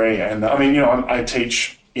absolutely agree, and I mean, I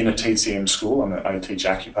teach in a TCM school. I teach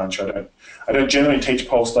acupuncture. I don't generally teach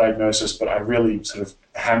pulse diagnosis, but I really sort of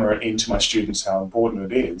hammer it into my students how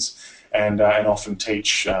important it is, and often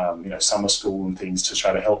teach summer school and things to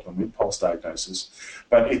try to help them with pulse diagnosis.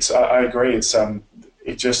 But I agree.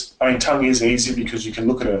 Tongue is easy because you can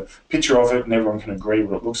look at a picture of it and everyone can agree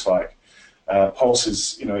what it looks like. Pulse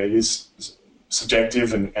is, it is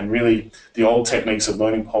subjective, and really the old techniques of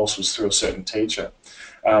learning pulse was through a certain teacher.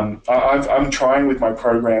 I'm trying with my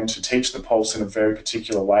program to teach the pulse in a very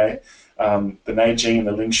particular way. The Neijing and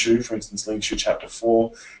the Lingshu, for instance, Lingshu Chapter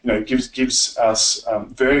 4, gives us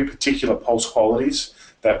very particular pulse qualities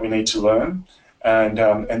that we need to learn. And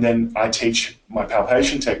then I teach my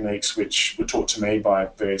palpation techniques, which were taught to me by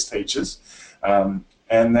various teachers. And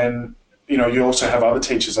then, you also have other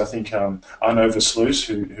teachers. I think Arnaud Versluis,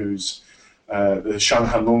 who's the Shan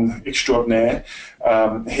Han Lung extraordinaire,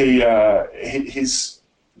 his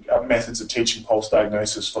methods of teaching pulse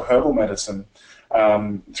diagnosis for herbal medicine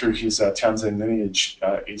through his Tianzhen lineage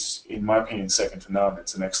is, in my opinion, second to none.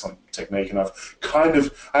 It's an excellent technique, and I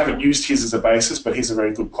haven't used his as a basis, but he's a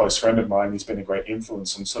very good close friend of mine. He's been a great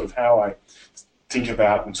influence on sort of how I think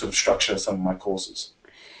about and sort of structure some of my courses.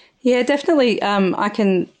 Yeah, definitely. I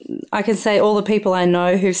can say all the people I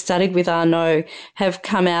know who've studied with Arnaud have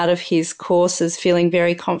come out of his courses feeling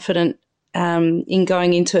very confident in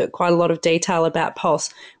going into quite a lot of detail about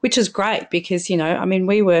pulse, which is great because,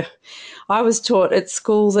 I was taught at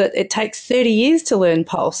school that it takes 30 years to learn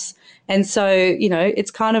pulse. And so,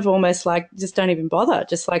 it's kind of almost like just don't even bother,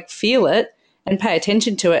 just like feel it and pay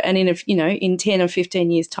attention to it. And in 10 or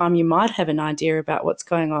 15 years time, you might have an idea about what's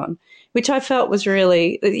going on, which I felt was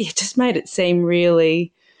really, it just made it seem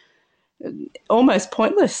really almost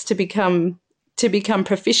pointless to become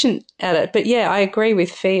proficient at it. But yeah, I agree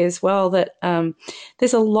with Fee as well that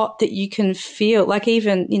there's a lot that you can feel. Like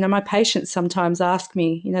even, my patients sometimes ask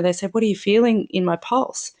me, they say, what are you feeling in my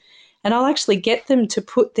pulse? And I'll actually get them to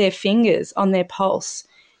put their fingers on their pulse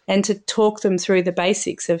and to talk them through the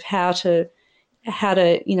basics of how to how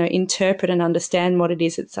to, interpret and understand what it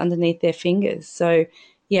is that's underneath their fingers. So,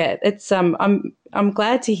 yeah, it's I'm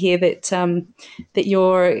glad to hear that that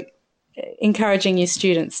you're encouraging your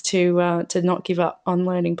students to not give up on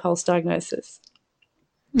learning pulse diagnosis.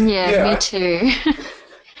 Yeah, me Yeah, too.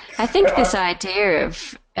 I think I, this idea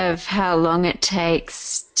of how long it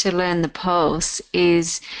takes to learn the pulse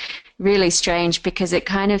is really strange because it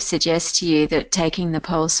kind of suggests to you that taking the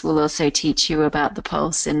pulse will also teach you about the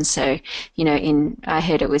pulse. And so, I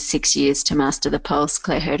heard it was 6 years to master the pulse.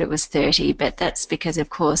 Claire heard it was 30, but that's because, of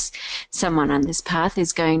course, someone on this path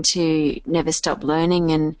is going to never stop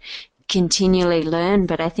learning and continually learn.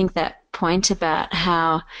 But I think that point about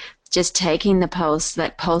how just taking the pulse,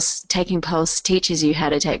 taking pulse teaches you how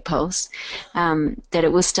to take pulse, that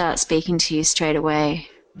it will start speaking to you straight away.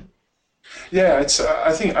 yeah, it's.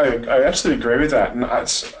 I think I absolutely agree with that, and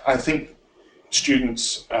I think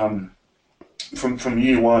students from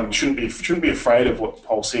year one shouldn't be afraid of what the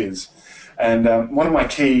pulse is. And one of my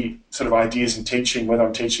key sort of ideas in teaching, whether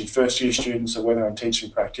I'm teaching first year students or whether I'm teaching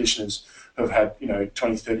practitioners who have had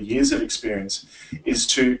 20, 30 years of experience, is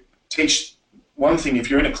to teach one thing. If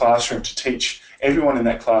you're in a classroom, to teach everyone in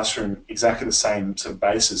that classroom exactly the same sort of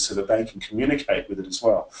basis so that they can communicate with it as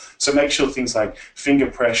well. So make sure things like finger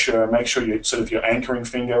pressure, make sure you sort of your anchoring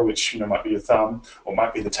finger, which might be your thumb or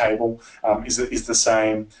might be the table, is the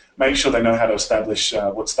same. Make sure they know how to establish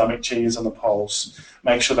what stomach chi is on the pulse.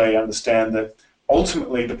 Make sure they understand that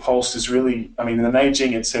ultimately the pulse is really, in the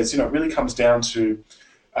Neijing it says, it really comes down to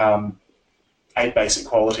 8 basic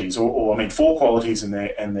qualities, or 4 qualities and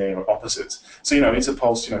their opposites. So is a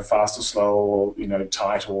pulse fast or slow, or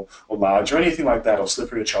tight or large, or anything like that, or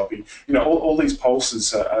slippery or choppy. All these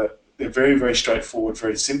pulses they're very, very straightforward,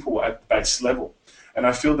 very simple at the base level. And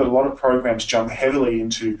I feel that a lot of programs jump heavily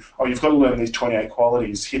into, you've got to learn these 28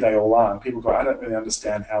 qualities, here they all are, and people go, I don't really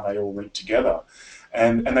understand how they all link together,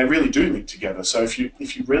 and they really do link together. So if you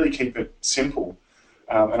really keep it simple,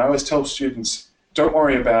 and I always tell students, don't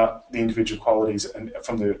worry about the individual qualities and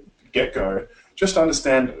from the get-go. Just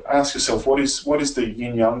ask yourself, what is the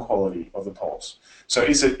yin-yang quality of the pulse? So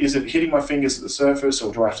is it hitting my fingers at the surface,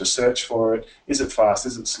 or do I have to search for it? Is it fast?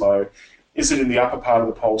 Is it slow? Is it in the upper part of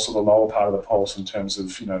the pulse or the lower part of the pulse in terms of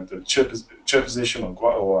the chirp position or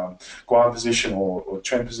guan position or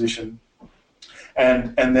trend position?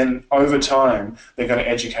 And then over time, they're going to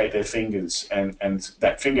educate their fingers, and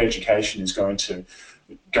that finger education is going to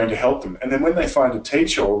help them. And then when they find a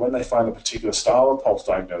teacher, or when they find a particular style of pulse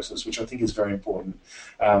diagnosis, which I think is very important,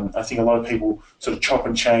 I think a lot of people sort of chop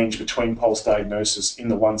and change between pulse diagnosis in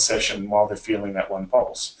the one session while they're feeling that one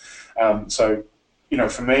pulse. So,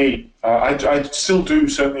 for me, I still do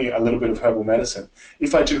certainly a little bit of herbal medicine.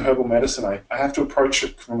 If I do herbal medicine, I have to approach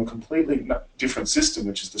it from a completely different system,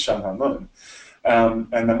 which is the Shan Han Lun. And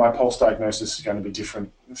then my pulse diagnosis is going to be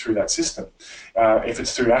different through that system. If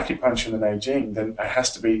it's through acupuncture in the Neijing, then it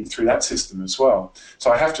has to be through that system as well.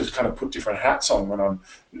 So I have to kind of put different hats on when I'm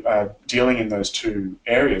dealing in those two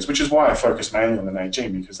areas, which is why I focus mainly on the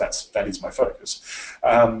Neijing, because that is my focus.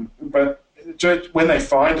 But when they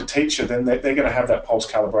find a teacher, then they're going to have that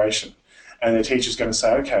pulse calibration, and the teacher's going to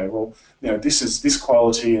say, okay, well, this is this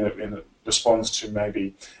quality, and it responds to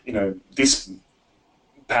maybe this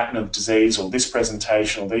pattern of disease, or this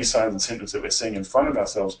presentation, or these signs and symptoms that we're seeing in front of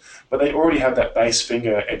ourselves. But they already have that base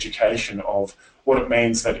finger education of what it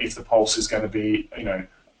means that if the pulse is going to be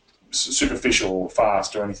superficial or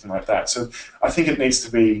fast or anything like that. So I think it needs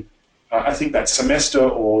to be, I think that semester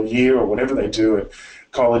or year or whatever they do at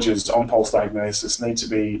colleges on pulse diagnosis need to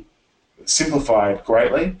be simplified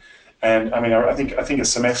greatly. And I think a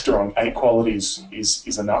semester on 8 qualities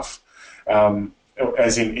is enough.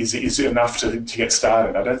 As in, is enough to get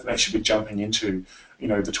started. I don't think they should be jumping into,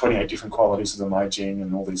 the 28 different qualities of the Neijing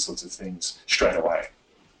and all these sorts of things straight away.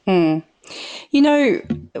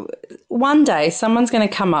 One day someone's going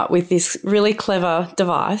to come up with this really clever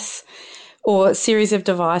device or series of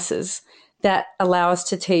devices that allow us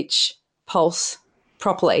to teach pulse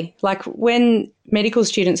properly. Like when medical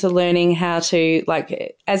students are learning how to,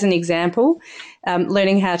 like as an example,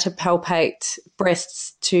 learning how to palpate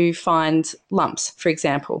breasts to find lumps, for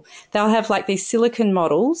example. They'll have like these silicone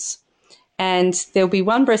models, and there'll be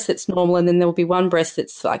one breast that's normal, and then there'll be one breast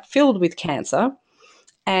that's like filled with cancer.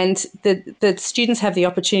 And the students have the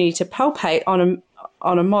opportunity to palpate on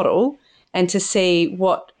a model and to see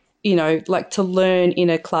what, like to learn in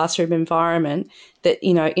a classroom environment that,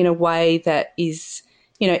 in a way that is,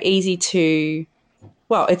 easy to,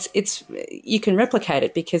 well, it's you can replicate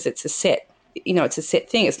it because it's a set, it's a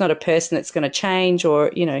set thing. It's not a person that's going to change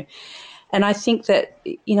or, and I think that,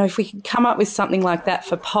 if we can come up with something like that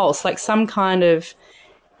for pulse, like some kind of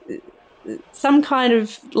some kind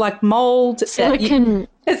of like mold. Silicon.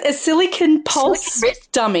 A silicon pulse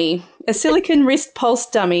dummy. A silicon wrist pulse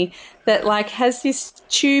dummy that like has this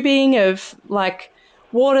tubing of like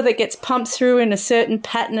water that gets pumped through in a certain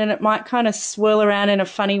pattern, and it might kind of swirl around in a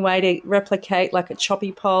funny way to replicate like a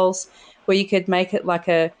choppy pulse, or you could make it like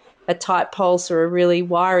a tight pulse or a really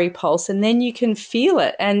wiry pulse, and then you can feel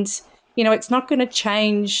it. And, you know, it's not going to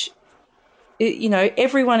change. You know,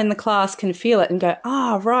 everyone in the class can feel it and go,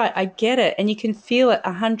 right, I get it. And you can feel it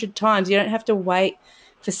 100 times. You don't have to wait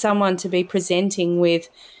for someone to be presenting with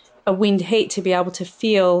a wind heat to be able to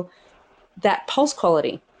feel that pulse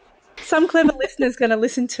quality. Some clever listener's going to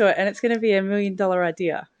listen to it and it's going to be $1 million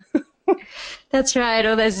idea. That's right.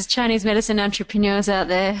 All those Chinese medicine entrepreneurs out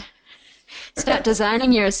there. Start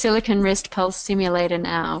designing your silicon wrist pulse simulator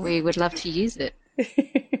now. We would love to use it.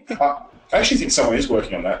 I actually think someone is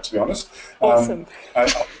working on that, to be honest. Awesome.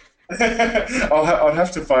 I'll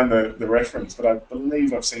have to find the reference, but I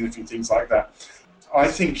believe I've seen a few things like that. I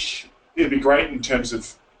think it'd be great in terms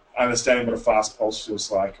of understanding what a fast pulse feels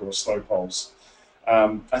like or a slow pulse.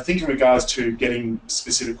 I think in regards to getting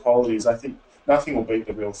specific qualities, I think nothing will beat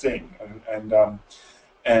the real thing, and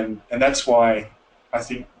that's why I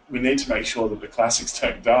think we need to make sure that the classics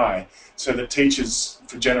don't die, so that teachers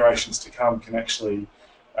for generations to come can actually,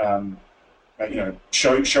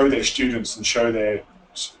 show their students and show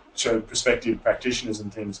prospective practitioners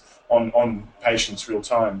and things on patients real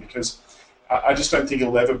time. Because I just don't think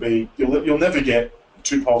it'll ever be. You'll never get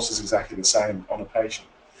two pulses exactly the same on a patient.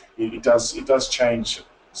 It does change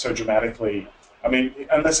so dramatically. I mean,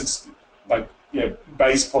 unless it's like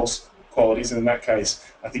base pulse qualities, and in that case,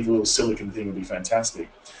 I think a little silicon thing would be fantastic.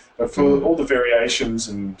 But for all the variations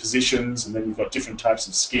and positions, and then you've got different types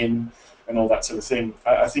of skin and all that sort of thing,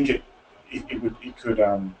 I think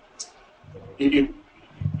you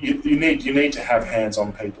need to have hands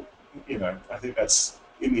on people. You know, I think that's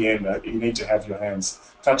in the end. You need to have your hands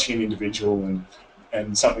touching an individual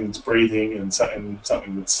and something that's breathing and something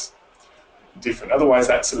that's different. Otherwise,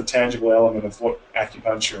 that sort of tangible element of what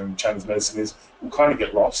acupuncture and Chinese medicine is will kind of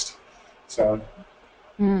get lost. So.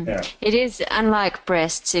 Yeah. It is, unlike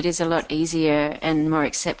breasts, it is a lot easier and more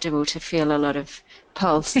acceptable to feel a lot of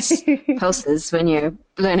pulses when you're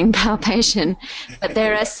learning palpation. But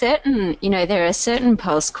there are certain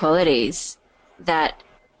pulse qualities that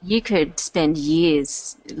you could spend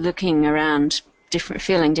years looking around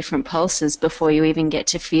feeling different pulses before you even get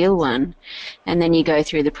to feel one. And then you go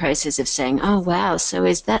through the process of saying, oh wow, so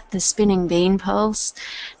is that the spinning bean pulse?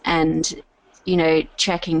 And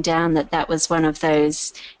tracking down that was one of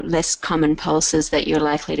those less common pulses that you're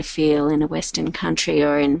likely to feel in a Western country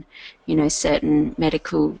or in, certain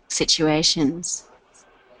medical situations.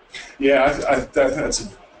 Yeah, I think that's a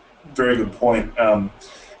very good point.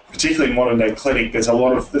 Particularly in modern day clinic, there's a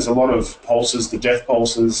lot of pulses, the death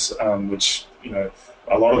pulses, which a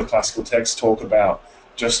lot of the classical texts talk about,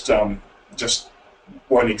 just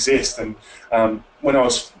won't exist. And when I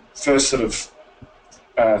was first sort of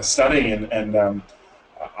studying and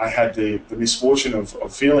I had the misfortune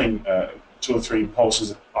of feeling 2 or 3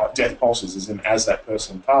 pulses, death pulses, as that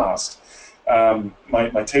person passed.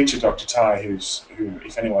 My teacher, Dr. Tai, who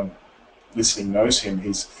if anyone listening knows him,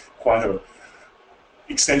 he's quite a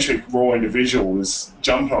eccentric, raw individual, was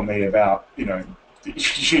jumping on me about you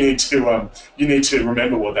need to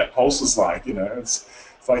remember what that pulse is like. It's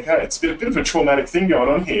like, hey, it's a bit of a traumatic thing going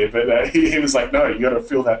on here, but he was like, no, you got to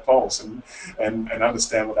feel that pulse and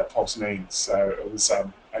understand what that pulse means. So it was,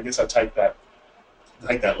 I guess I take that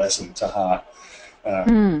lesson to heart.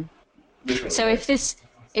 So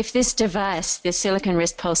if this device, this silicon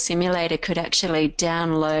wrist pulse simulator, could actually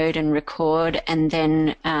download and record and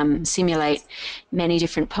then simulate many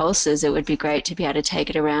different pulses, it would be great to be able to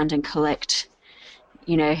take it around and collect,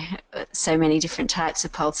 so many different types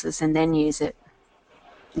of pulses and then use it.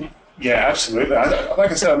 Yeah, absolutely.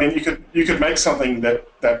 Like I said, I mean, you could make something that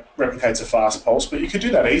replicates a fast pulse, but you could do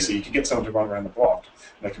that easy. You could get someone to run around the block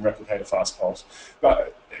and they can replicate a fast pulse.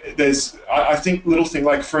 But I think little thing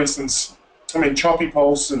like, for instance, I mean, choppy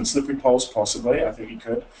pulse and slippery pulse, possibly, I think you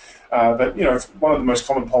could. But, one of the most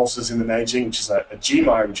common pulses in the Neijing, which is a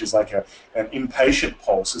Jimai, which is like an impatient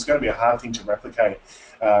pulse, is going to be a hard thing to replicate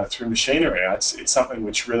through machinery. It's something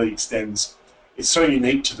which really extends. It's so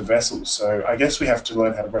unique to the vessels, so I guess we have to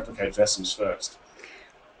learn how to replicate vessels first.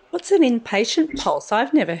 What's an impatient pulse?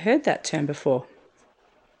 I've never heard that term before.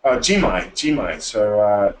 Jimai.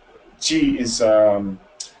 So Ji is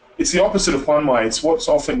it's the opposite of Huanwei. It's what's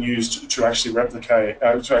often used to actually replicate,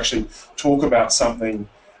 to actually talk about something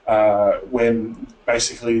when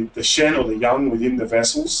basically the Shen or the yang within the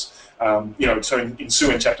vessels So in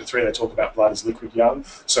Suen chapter 3, they talk about blood as liquid yang.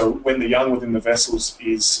 So when the yang within the vessels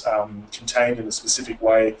is contained in a specific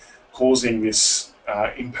way, causing this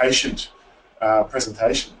impatient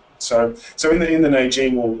presentation. So in the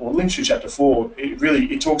Neijing or Lingshu chapter 4,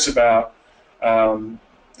 it talks about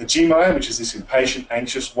the Jimai, which is this impatient,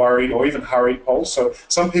 anxious, worried, or even hurried pulse. So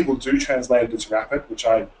some people do translate it as rapid, which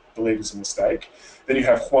I believe is a mistake. Then you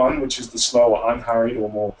have Huan, which is the slower, unhurried, or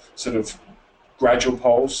more sort of gradual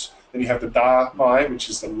pulse. Then you have the Da Mai, which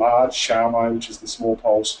is the large, Xiao Mai, which is the small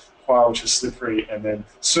pulse, Hua, which is slippery, and then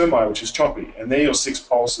Su Mai, which is choppy. And they're your 6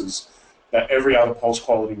 pulses that every other pulse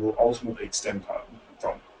quality will ultimately extend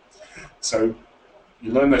from. So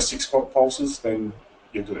you learn those 6 pulses, then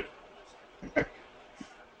you're good.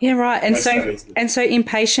 Yeah, right. And so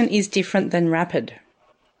impatient is different than rapid.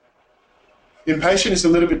 Impatient is a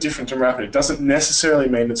little bit different from rapid. It doesn't necessarily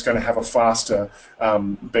mean it's going to have a faster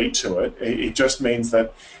beat to it. It just means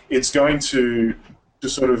that it's going to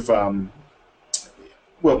sort of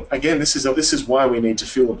well, again, this is why we need to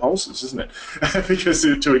feel the pulses, isn't it? Because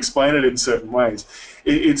to explain it in certain ways,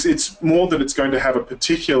 it's more that it's going to have a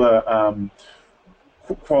particular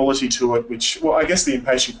quality to it. Which, well, I guess the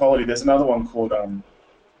impatient quality. There's another one called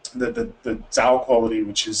the Zhao quality,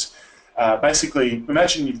 which is basically,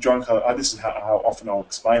 imagine you've drunk, this is how often I'll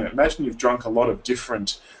explain it, imagine you've drunk a lot of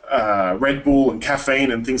different Red Bull and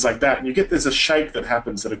caffeine and things like that, and there's a shake that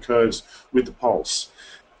happens that occurs with the pulse.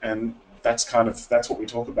 And that's what we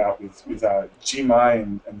talk about with Jimai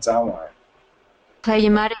and Zhao Mai. Claire,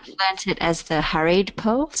 you might have learnt it as the hurried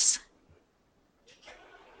pulse.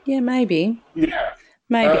 Yeah, maybe. Yeah.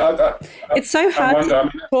 Maybe. It's so hard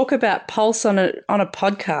to talk about pulse on a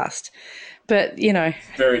podcast, but,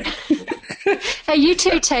 Very. Are you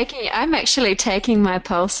two I'm actually taking my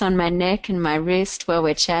pulse on my neck and my wrist while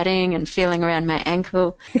we're chatting and feeling around my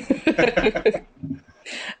ankle.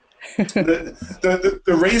 The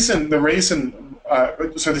reason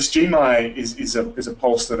so this Jimai is a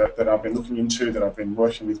pulse that I've been looking into, that I've been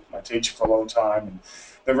working with my teacher for a long time, and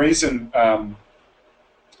the reason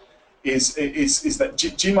is that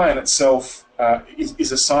Jimai in itself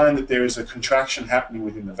is a sign that there is a contraction happening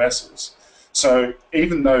within the vessels. So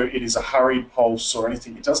even though it is a hurried pulse or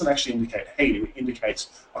anything, it doesn't actually indicate heat. It indicates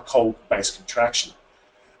a cold-based contraction.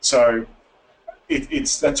 So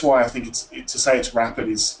that's why I think to say it's rapid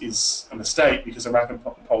is a mistake, because a rapid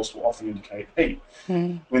pulse will often indicate heat.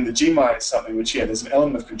 When the Jimai is something which, there's an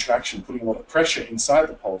element of contraction, putting a lot of pressure inside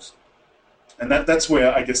the pulse. And that's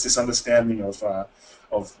where I guess this understanding of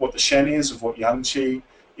what the Shen is, of what Yang Qi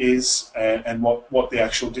is, and what the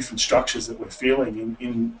actual different structures that we're feeling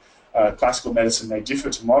in classical medicine, they differ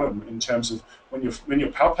to modern in terms of when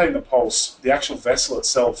you're palpating the pulse, the actual vessel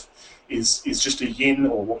itself is just a yin,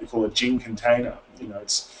 or what we call a jing container.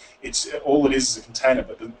 It's all it is a container,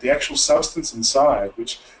 but the actual substance inside,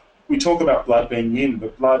 which we talk about blood being yin,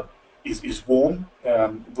 but blood is warm.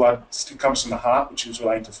 Blood comes from the heart, which is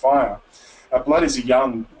related to fire. Blood is a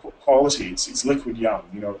yang quality. It's liquid yang.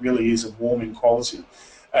 It really is a warming quality,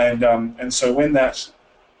 and so when that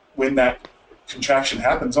contraction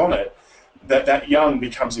happens on it, that yang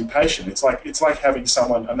becomes impatient. It's like having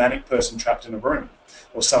a manic person trapped in a room,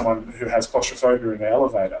 or someone who has claustrophobia in an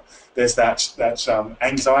elevator. There's that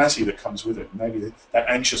anxiety that comes with it. Maybe that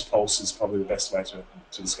anxious pulse is probably the best way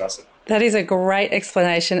to discuss it. That is a great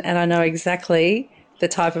explanation, and I know exactly the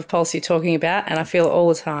type of pulse you're talking about, and I feel it all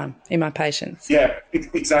the time in my patients. Yeah,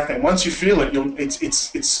 exactly. And once you feel it,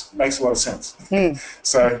 it makes a lot of sense.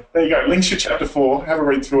 So there you go. Lingshu chapter 4. Have a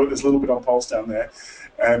read through it. There's a little bit on pulse down there,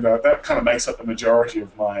 and that kind of makes up the majority of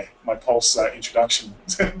my pulse introduction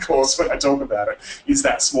course when I talk about it. Is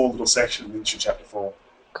that small little section in Lingshu chapter 4.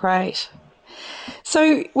 Great.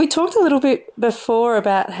 So we talked a little bit before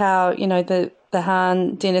about how the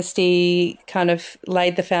Han Dynasty kind of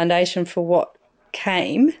laid the foundation for what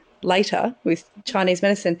came later with Chinese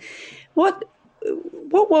medicine. What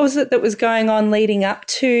was it that was going on leading up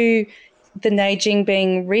to the Neijing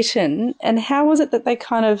being written, and how was it that they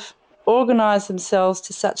kind of organised themselves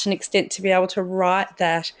to such an extent to be able to write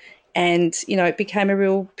that, and it became a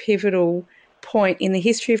real pivotal point in the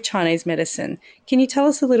history of Chinese medicine? Can you tell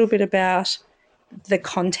us a little bit about the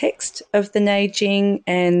context of the Neijing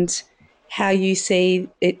and how you see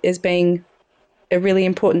it as being a really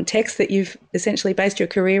important text that you've essentially based your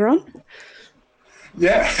career on?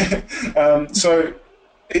 Yeah. So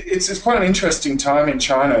it's quite an interesting time in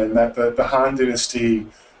China, in that the Han Dynasty,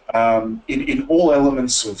 in all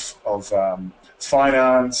elements of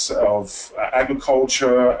finance, of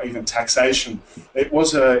agriculture, even taxation, it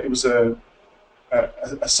was a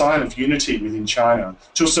a sign of unity within China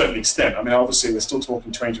to a certain extent. I mean, obviously, we're still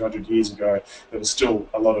talking 2,200 years ago. There was still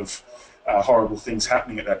a lot of horrible things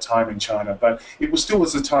happening at that time in China, but it was still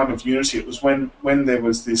a time of unity. It was when there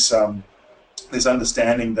was this this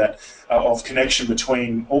understanding that of connection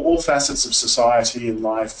between all facets of society and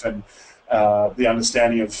life, and the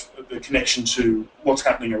understanding of the connection to what's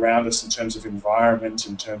happening around us in terms of environment,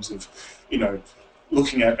 in terms of, you know,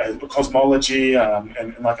 looking at cosmology,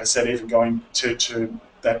 and like I said, even going to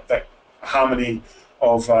that harmony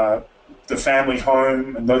of the family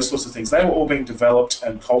home and those sorts of things. They were all being developed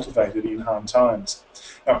and cultivated in Han times.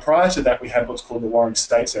 Now, prior to that, we had what's called the Warring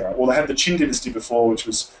States era. Well, they had the Qin dynasty before, which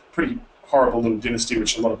was a pretty horrible little dynasty,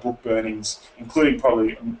 which a lot of book burnings, including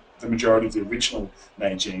probably the majority of the original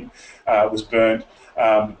Nanjing, was burned.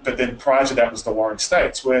 But then prior to that was the Warring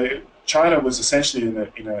States, where China was essentially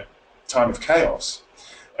in a time of chaos,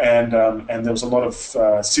 and there was a lot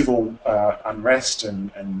of civil unrest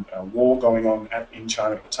and war going on in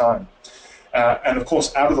China at the time. And of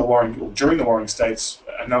course, during the Warring States,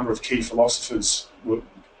 a number of key philosophers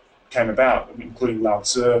came about, including Lao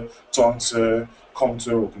Tzu, Zhuangzi,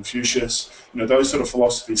 Kongzi, or Confucius. You know, those sort of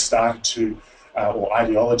philosophies started to, or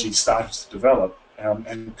ideologies started to develop,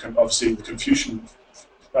 and obviously the Confucian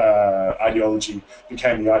ideology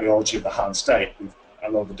became the ideology of the Han state, with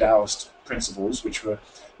a lot of the Taoist principles, which were a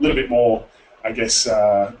little bit more, I guess,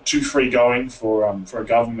 too free-going for a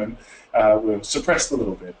government, were suppressed a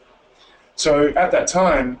little bit. So at that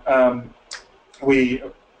time, we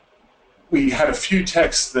had a few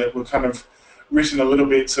texts that were kind of written a little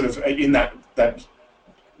bit sort of in that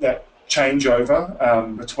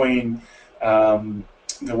changeover between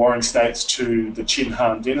the Warring States to the Qin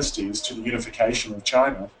Han dynasties, to the unification of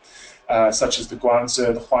China, such as the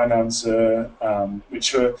Guanzi, the Huainanzi,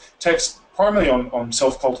 which were texts primarily on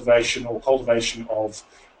self-cultivation or cultivation of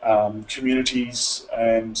communities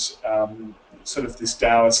and sort of this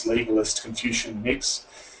Taoist, legalist, Confucian mix.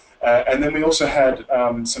 And then we also had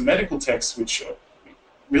some medical texts which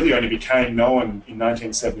really only became known in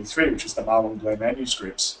 1973, which is the Ma Longlei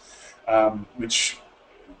manuscripts, which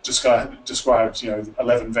described,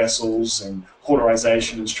 11 vessels and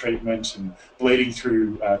cauterization as treatment, and bleeding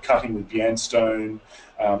through cutting with Bianstone.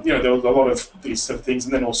 There was a lot of these sort of things,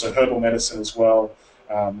 and then also herbal medicine as well.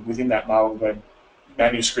 Within that Ma Longlei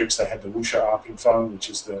manuscripts, they had the Wuxia Aping Feng, which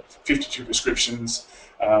is the 52 prescriptions.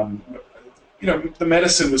 The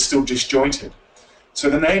medicine was still disjointed. So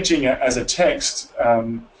the Neijing as a text,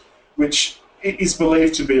 which is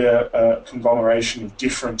believed to be a conglomeration of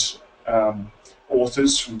different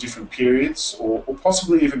authors from different periods, or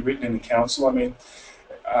possibly even written in the council. I mean,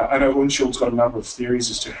 I know Unschul's got a number of theories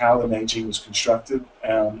as to how the Neijing was constructed.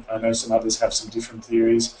 I know some others have some different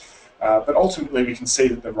theories. But ultimately, we can see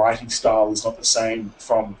that the writing style is not the same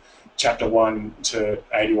from chapter 1 to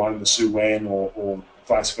 81 in the Su Wen, or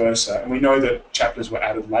vice versa. And we know that chapters were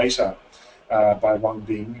added later by Wang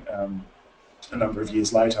Bing a number of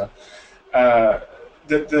years later.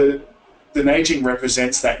 The Neijing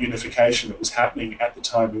represents that unification that was happening at the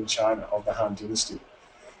time in China of the Han dynasty.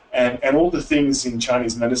 And all the things in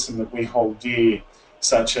Chinese medicine that we hold dear,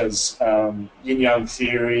 such as yin-yang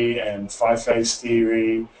theory and five-phase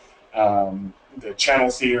theory, the channel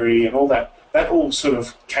theory and all that, that all sort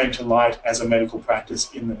of came to light as a medical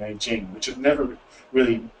practice in the Neijing, which had never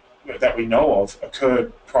really, that we know of,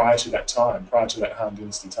 occurred prior to that time, prior to that Han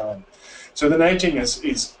dynasty time. So the Neijing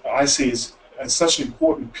I see as such an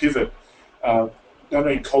important pivot, not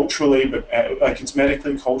only culturally, but it's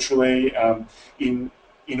medically, culturally, in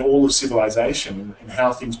all of civilization, and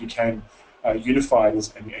how things became unified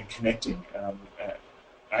and connecting.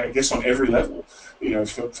 I guess on every level,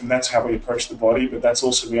 from that's how we approach the body, but that's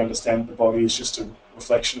also, we understand the body is just a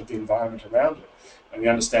reflection of the environment around it, and we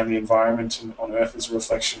understand the environment on Earth as a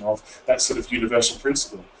reflection of that sort of universal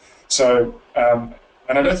principle. So, and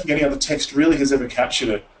I don't think any other text really has ever captured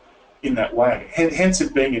it in that way. Hence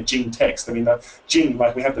it being a Jing text. I mean, the Jing,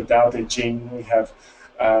 like we have the Tao Te Ching, we have,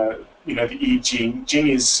 the I Ching.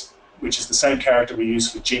 Jing which is the same character we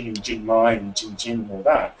use for Jing and Jing Mai and Jing Jin and all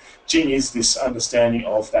that. Jing is this understanding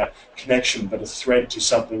of that connection, but a thread to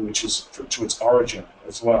something which is to its origin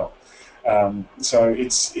as well. So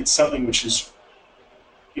it's something which is,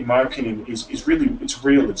 in my opinion, is really, it's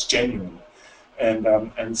real, it's genuine, and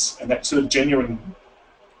that sort of genuine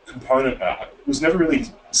component was never really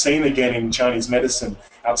seen again in Chinese medicine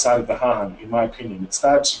outside of the Han, in my opinion. It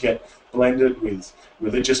started to get blended with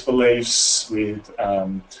religious beliefs, with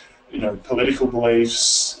political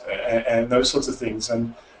beliefs, and those sorts of things.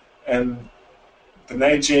 And the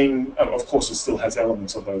Neijing, of course, it still has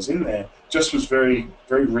elements of those in there, just was very,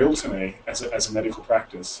 very real to me as a medical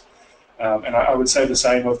practice. And I would say the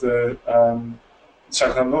same of the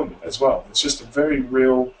Shakram Nun as well. It's just a very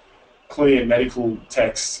real, clear medical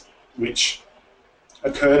text which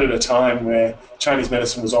occurred at a time where Chinese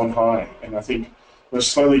medicine was on high. And I think we're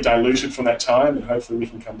slowly diluted from that time, and hopefully we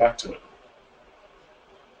can come back to it.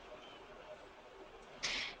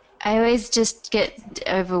 I always just get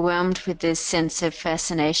overwhelmed with this sense of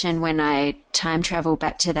fascination when I time travel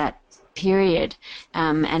back to that period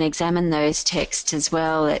and examine those texts as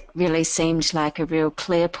well. It really seemed like a real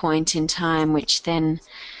clear point in time, which then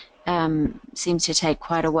seemed to take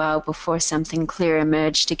quite a while before something clear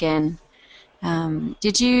emerged again.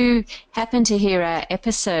 Did you happen to hear our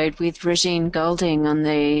episode with Regine Golding on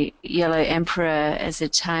the Yellow Emperor as a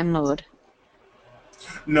Time Lord?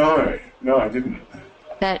 No, I didn't.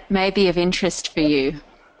 That may be of interest for you.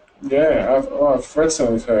 Yeah, I've read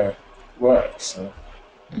some of her work, so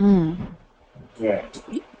yeah.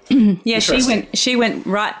 Yeah, she went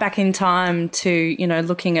right back in time to,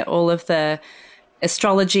 looking at all of the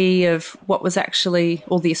astrology of what was actually,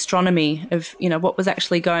 or the astronomy of, what was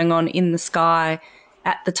actually going on in the sky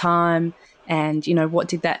at the time, and, what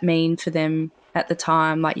did that mean for them at the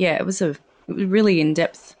time. It was really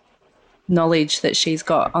in-depth knowledge that she's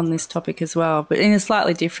got on this topic as well, but in a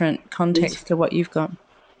slightly different context to what you've got.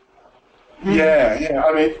 Yeah.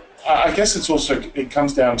 I mean, I guess it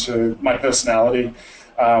comes down to my personality,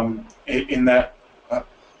 in that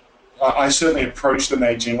I certainly approach the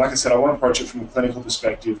Neijing. Like I said, I want to approach it from a clinical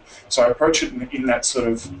perspective, so I approach it in that sort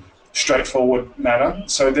of straightforward manner.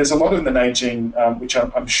 So there's a lot in the Neijing which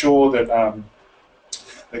I'm sure that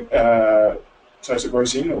so is it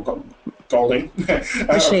Rosine or Golding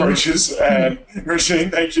approaches, and Regine,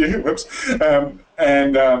 thank you. Whoops,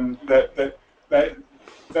 and that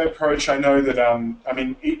approach. I know that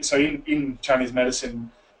so in Chinese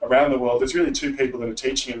medicine around the world, there's really two people that are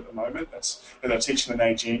teaching it at the moment. That are teaching the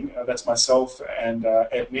Neijing. That's myself and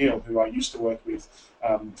Ed Neal, who I used to work with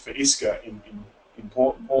for ISCA in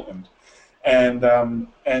Portland, and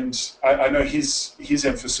I know his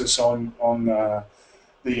emphasis on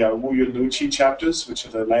the Wu Yun Lu Qi chapters, which are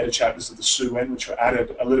the later chapters of the Su Wen, which were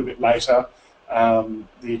added a little bit later. The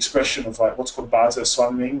expression of what's called Ba Zi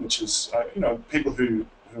Suang Ming, which is people who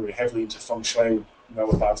are heavily into feng shui know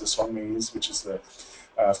what Ba Zi Suang Ming is, which is the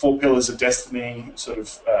 4 pillars of destiny, sort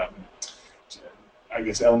of I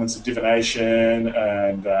guess elements of divination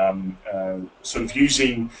and sort of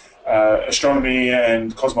using astronomy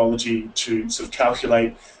and cosmology to sort of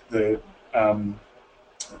calculate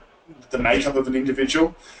the makeup of an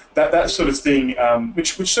individual, that sort of thing,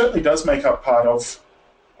 which certainly does make up part of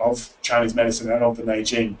Chinese medicine and of the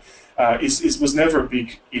Neijing, was never a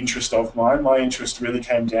big interest of mine. My interest really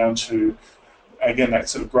came down to, again, that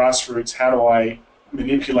sort of grassroots. How do I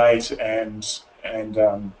manipulate and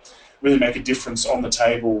really make a difference on the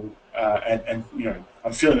table? And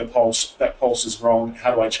I'm feeling the pulse. That pulse is wrong.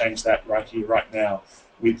 How do I change that right here, right now,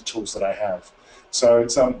 with the tools that I have? So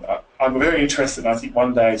it's, I'm very interested, and I think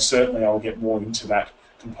one day certainly I'll get more into that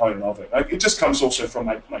component of it. It just comes also from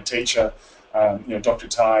my teacher, Dr.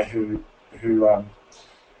 Tai, who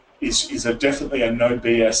is definitely a no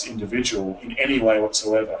BS individual in any way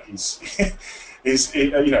whatsoever.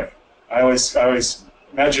 I always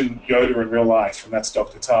imagine Yoda in real life, and that's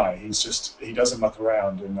Dr. Tai. He doesn't muck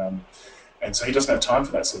around, and so he doesn't have time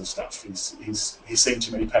for that sort of stuff. He's seen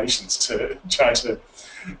too many patients to try to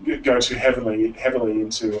go too heavily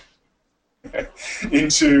into the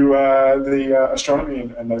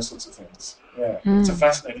astronomy and those sorts of things. Yeah, It's a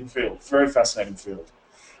fascinating field, very fascinating field.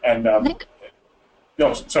 And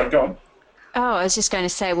sorry, go on. Oh, I was just going to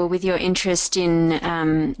say, well, with your interest in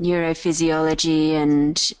neurophysiology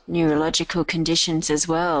and neurological conditions as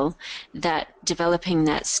well, that developing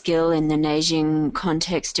that skill in the Neijing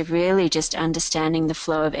context of really just understanding the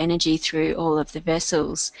flow of energy through all of the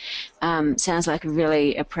vessels sounds like a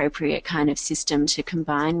really appropriate kind of system to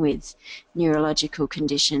combine with neurological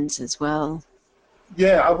conditions as well.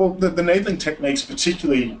 Yeah, well, the needling techniques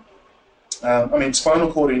particularly,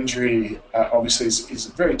 spinal cord injury obviously is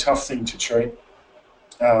a very tough thing to treat.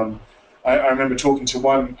 I remember talking to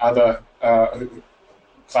one other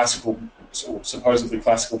classical, or supposedly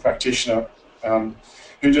classical practitioner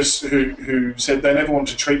who said they never want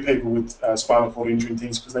to treat people with spinal cord injury and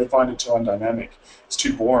things because they find it too undynamic. It's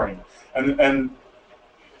too boring. And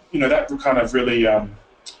that kind of really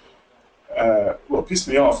pissed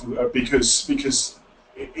me off because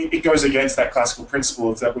it goes against that classical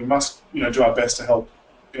principle of that we must, do our best to help,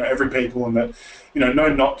 every people, and that,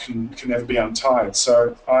 no knot can never be untied.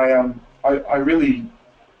 So I really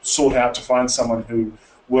sought out to find someone who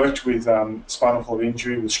worked with spinal cord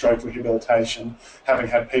injury, with stroke rehabilitation, having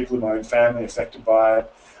had people in my own family affected by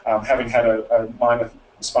it, having had a minor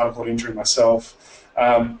spinal cord injury myself,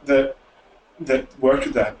 that worked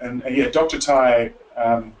with that. And yeah, Dr. Tai,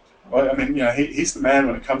 well, I mean, you know, he's the man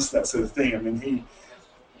when it comes to that sort of thing. I mean,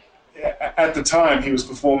 at the time, he was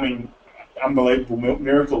performing unbelievable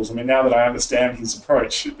miracles. I mean, now that I understand his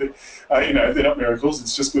approach, you know, they're not miracles;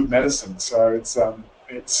 it's just good medicine. So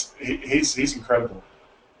he's incredible.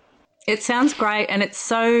 It sounds great, and it's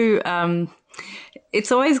so.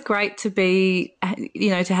 It's always great to be,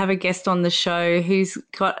 you know, to have a guest on the show who's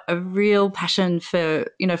got a real passion for,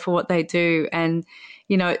 you know, for what they do. And,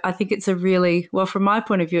 you know, I think it's a really, well, from my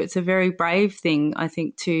point of view, it's a very brave thing, I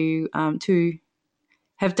think, to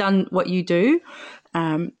have done what you do.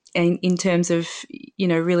 And in terms of, you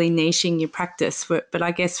know, really niching your practice. But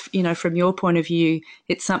I guess, you know, from your point of view,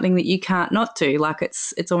 it's something that you can't not do. Like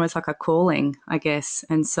it's almost like a calling, I guess.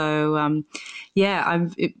 And so, yeah,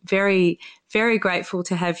 I'm very, very grateful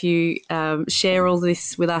to have you share all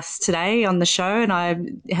this with us today on the show. And I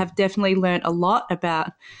have definitely learnt a lot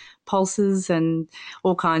about pulses and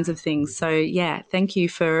all kinds of things. So, yeah, thank you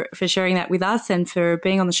for sharing that with us and for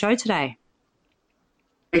being on the show today.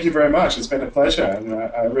 Thank you very much. It's been a pleasure, and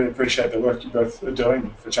I really appreciate the work you both are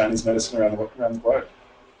doing for Chinese medicine around the globe.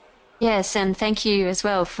 Yes, and thank you as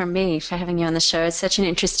well from me for having you on the show. It's such an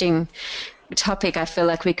interesting topic. I feel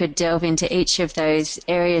like we could delve into each of those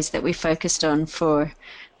areas that we focused on for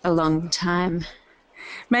a long time.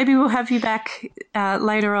 Maybe we'll have you back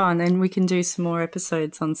later on and we can do some more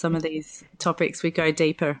episodes on some of these topics. We go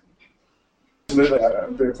deeper. Absolutely. It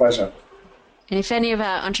would be a pleasure. And if any of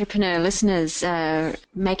our entrepreneur listeners are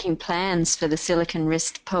making plans for the Silicon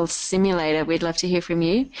Wrist Pulse Simulator, we'd love to hear from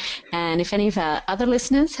you. And if any of our other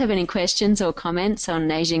listeners have any questions or comments on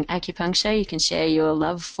Neijing acupuncture, you can share your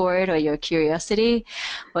love for it or your curiosity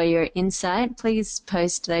or your insight. Please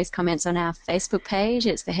post those comments on our Facebook page.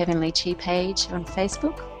 It's the Heavenly Chi page on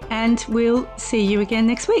Facebook. And we'll see you again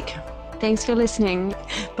next week. Thanks for listening.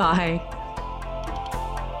 Bye.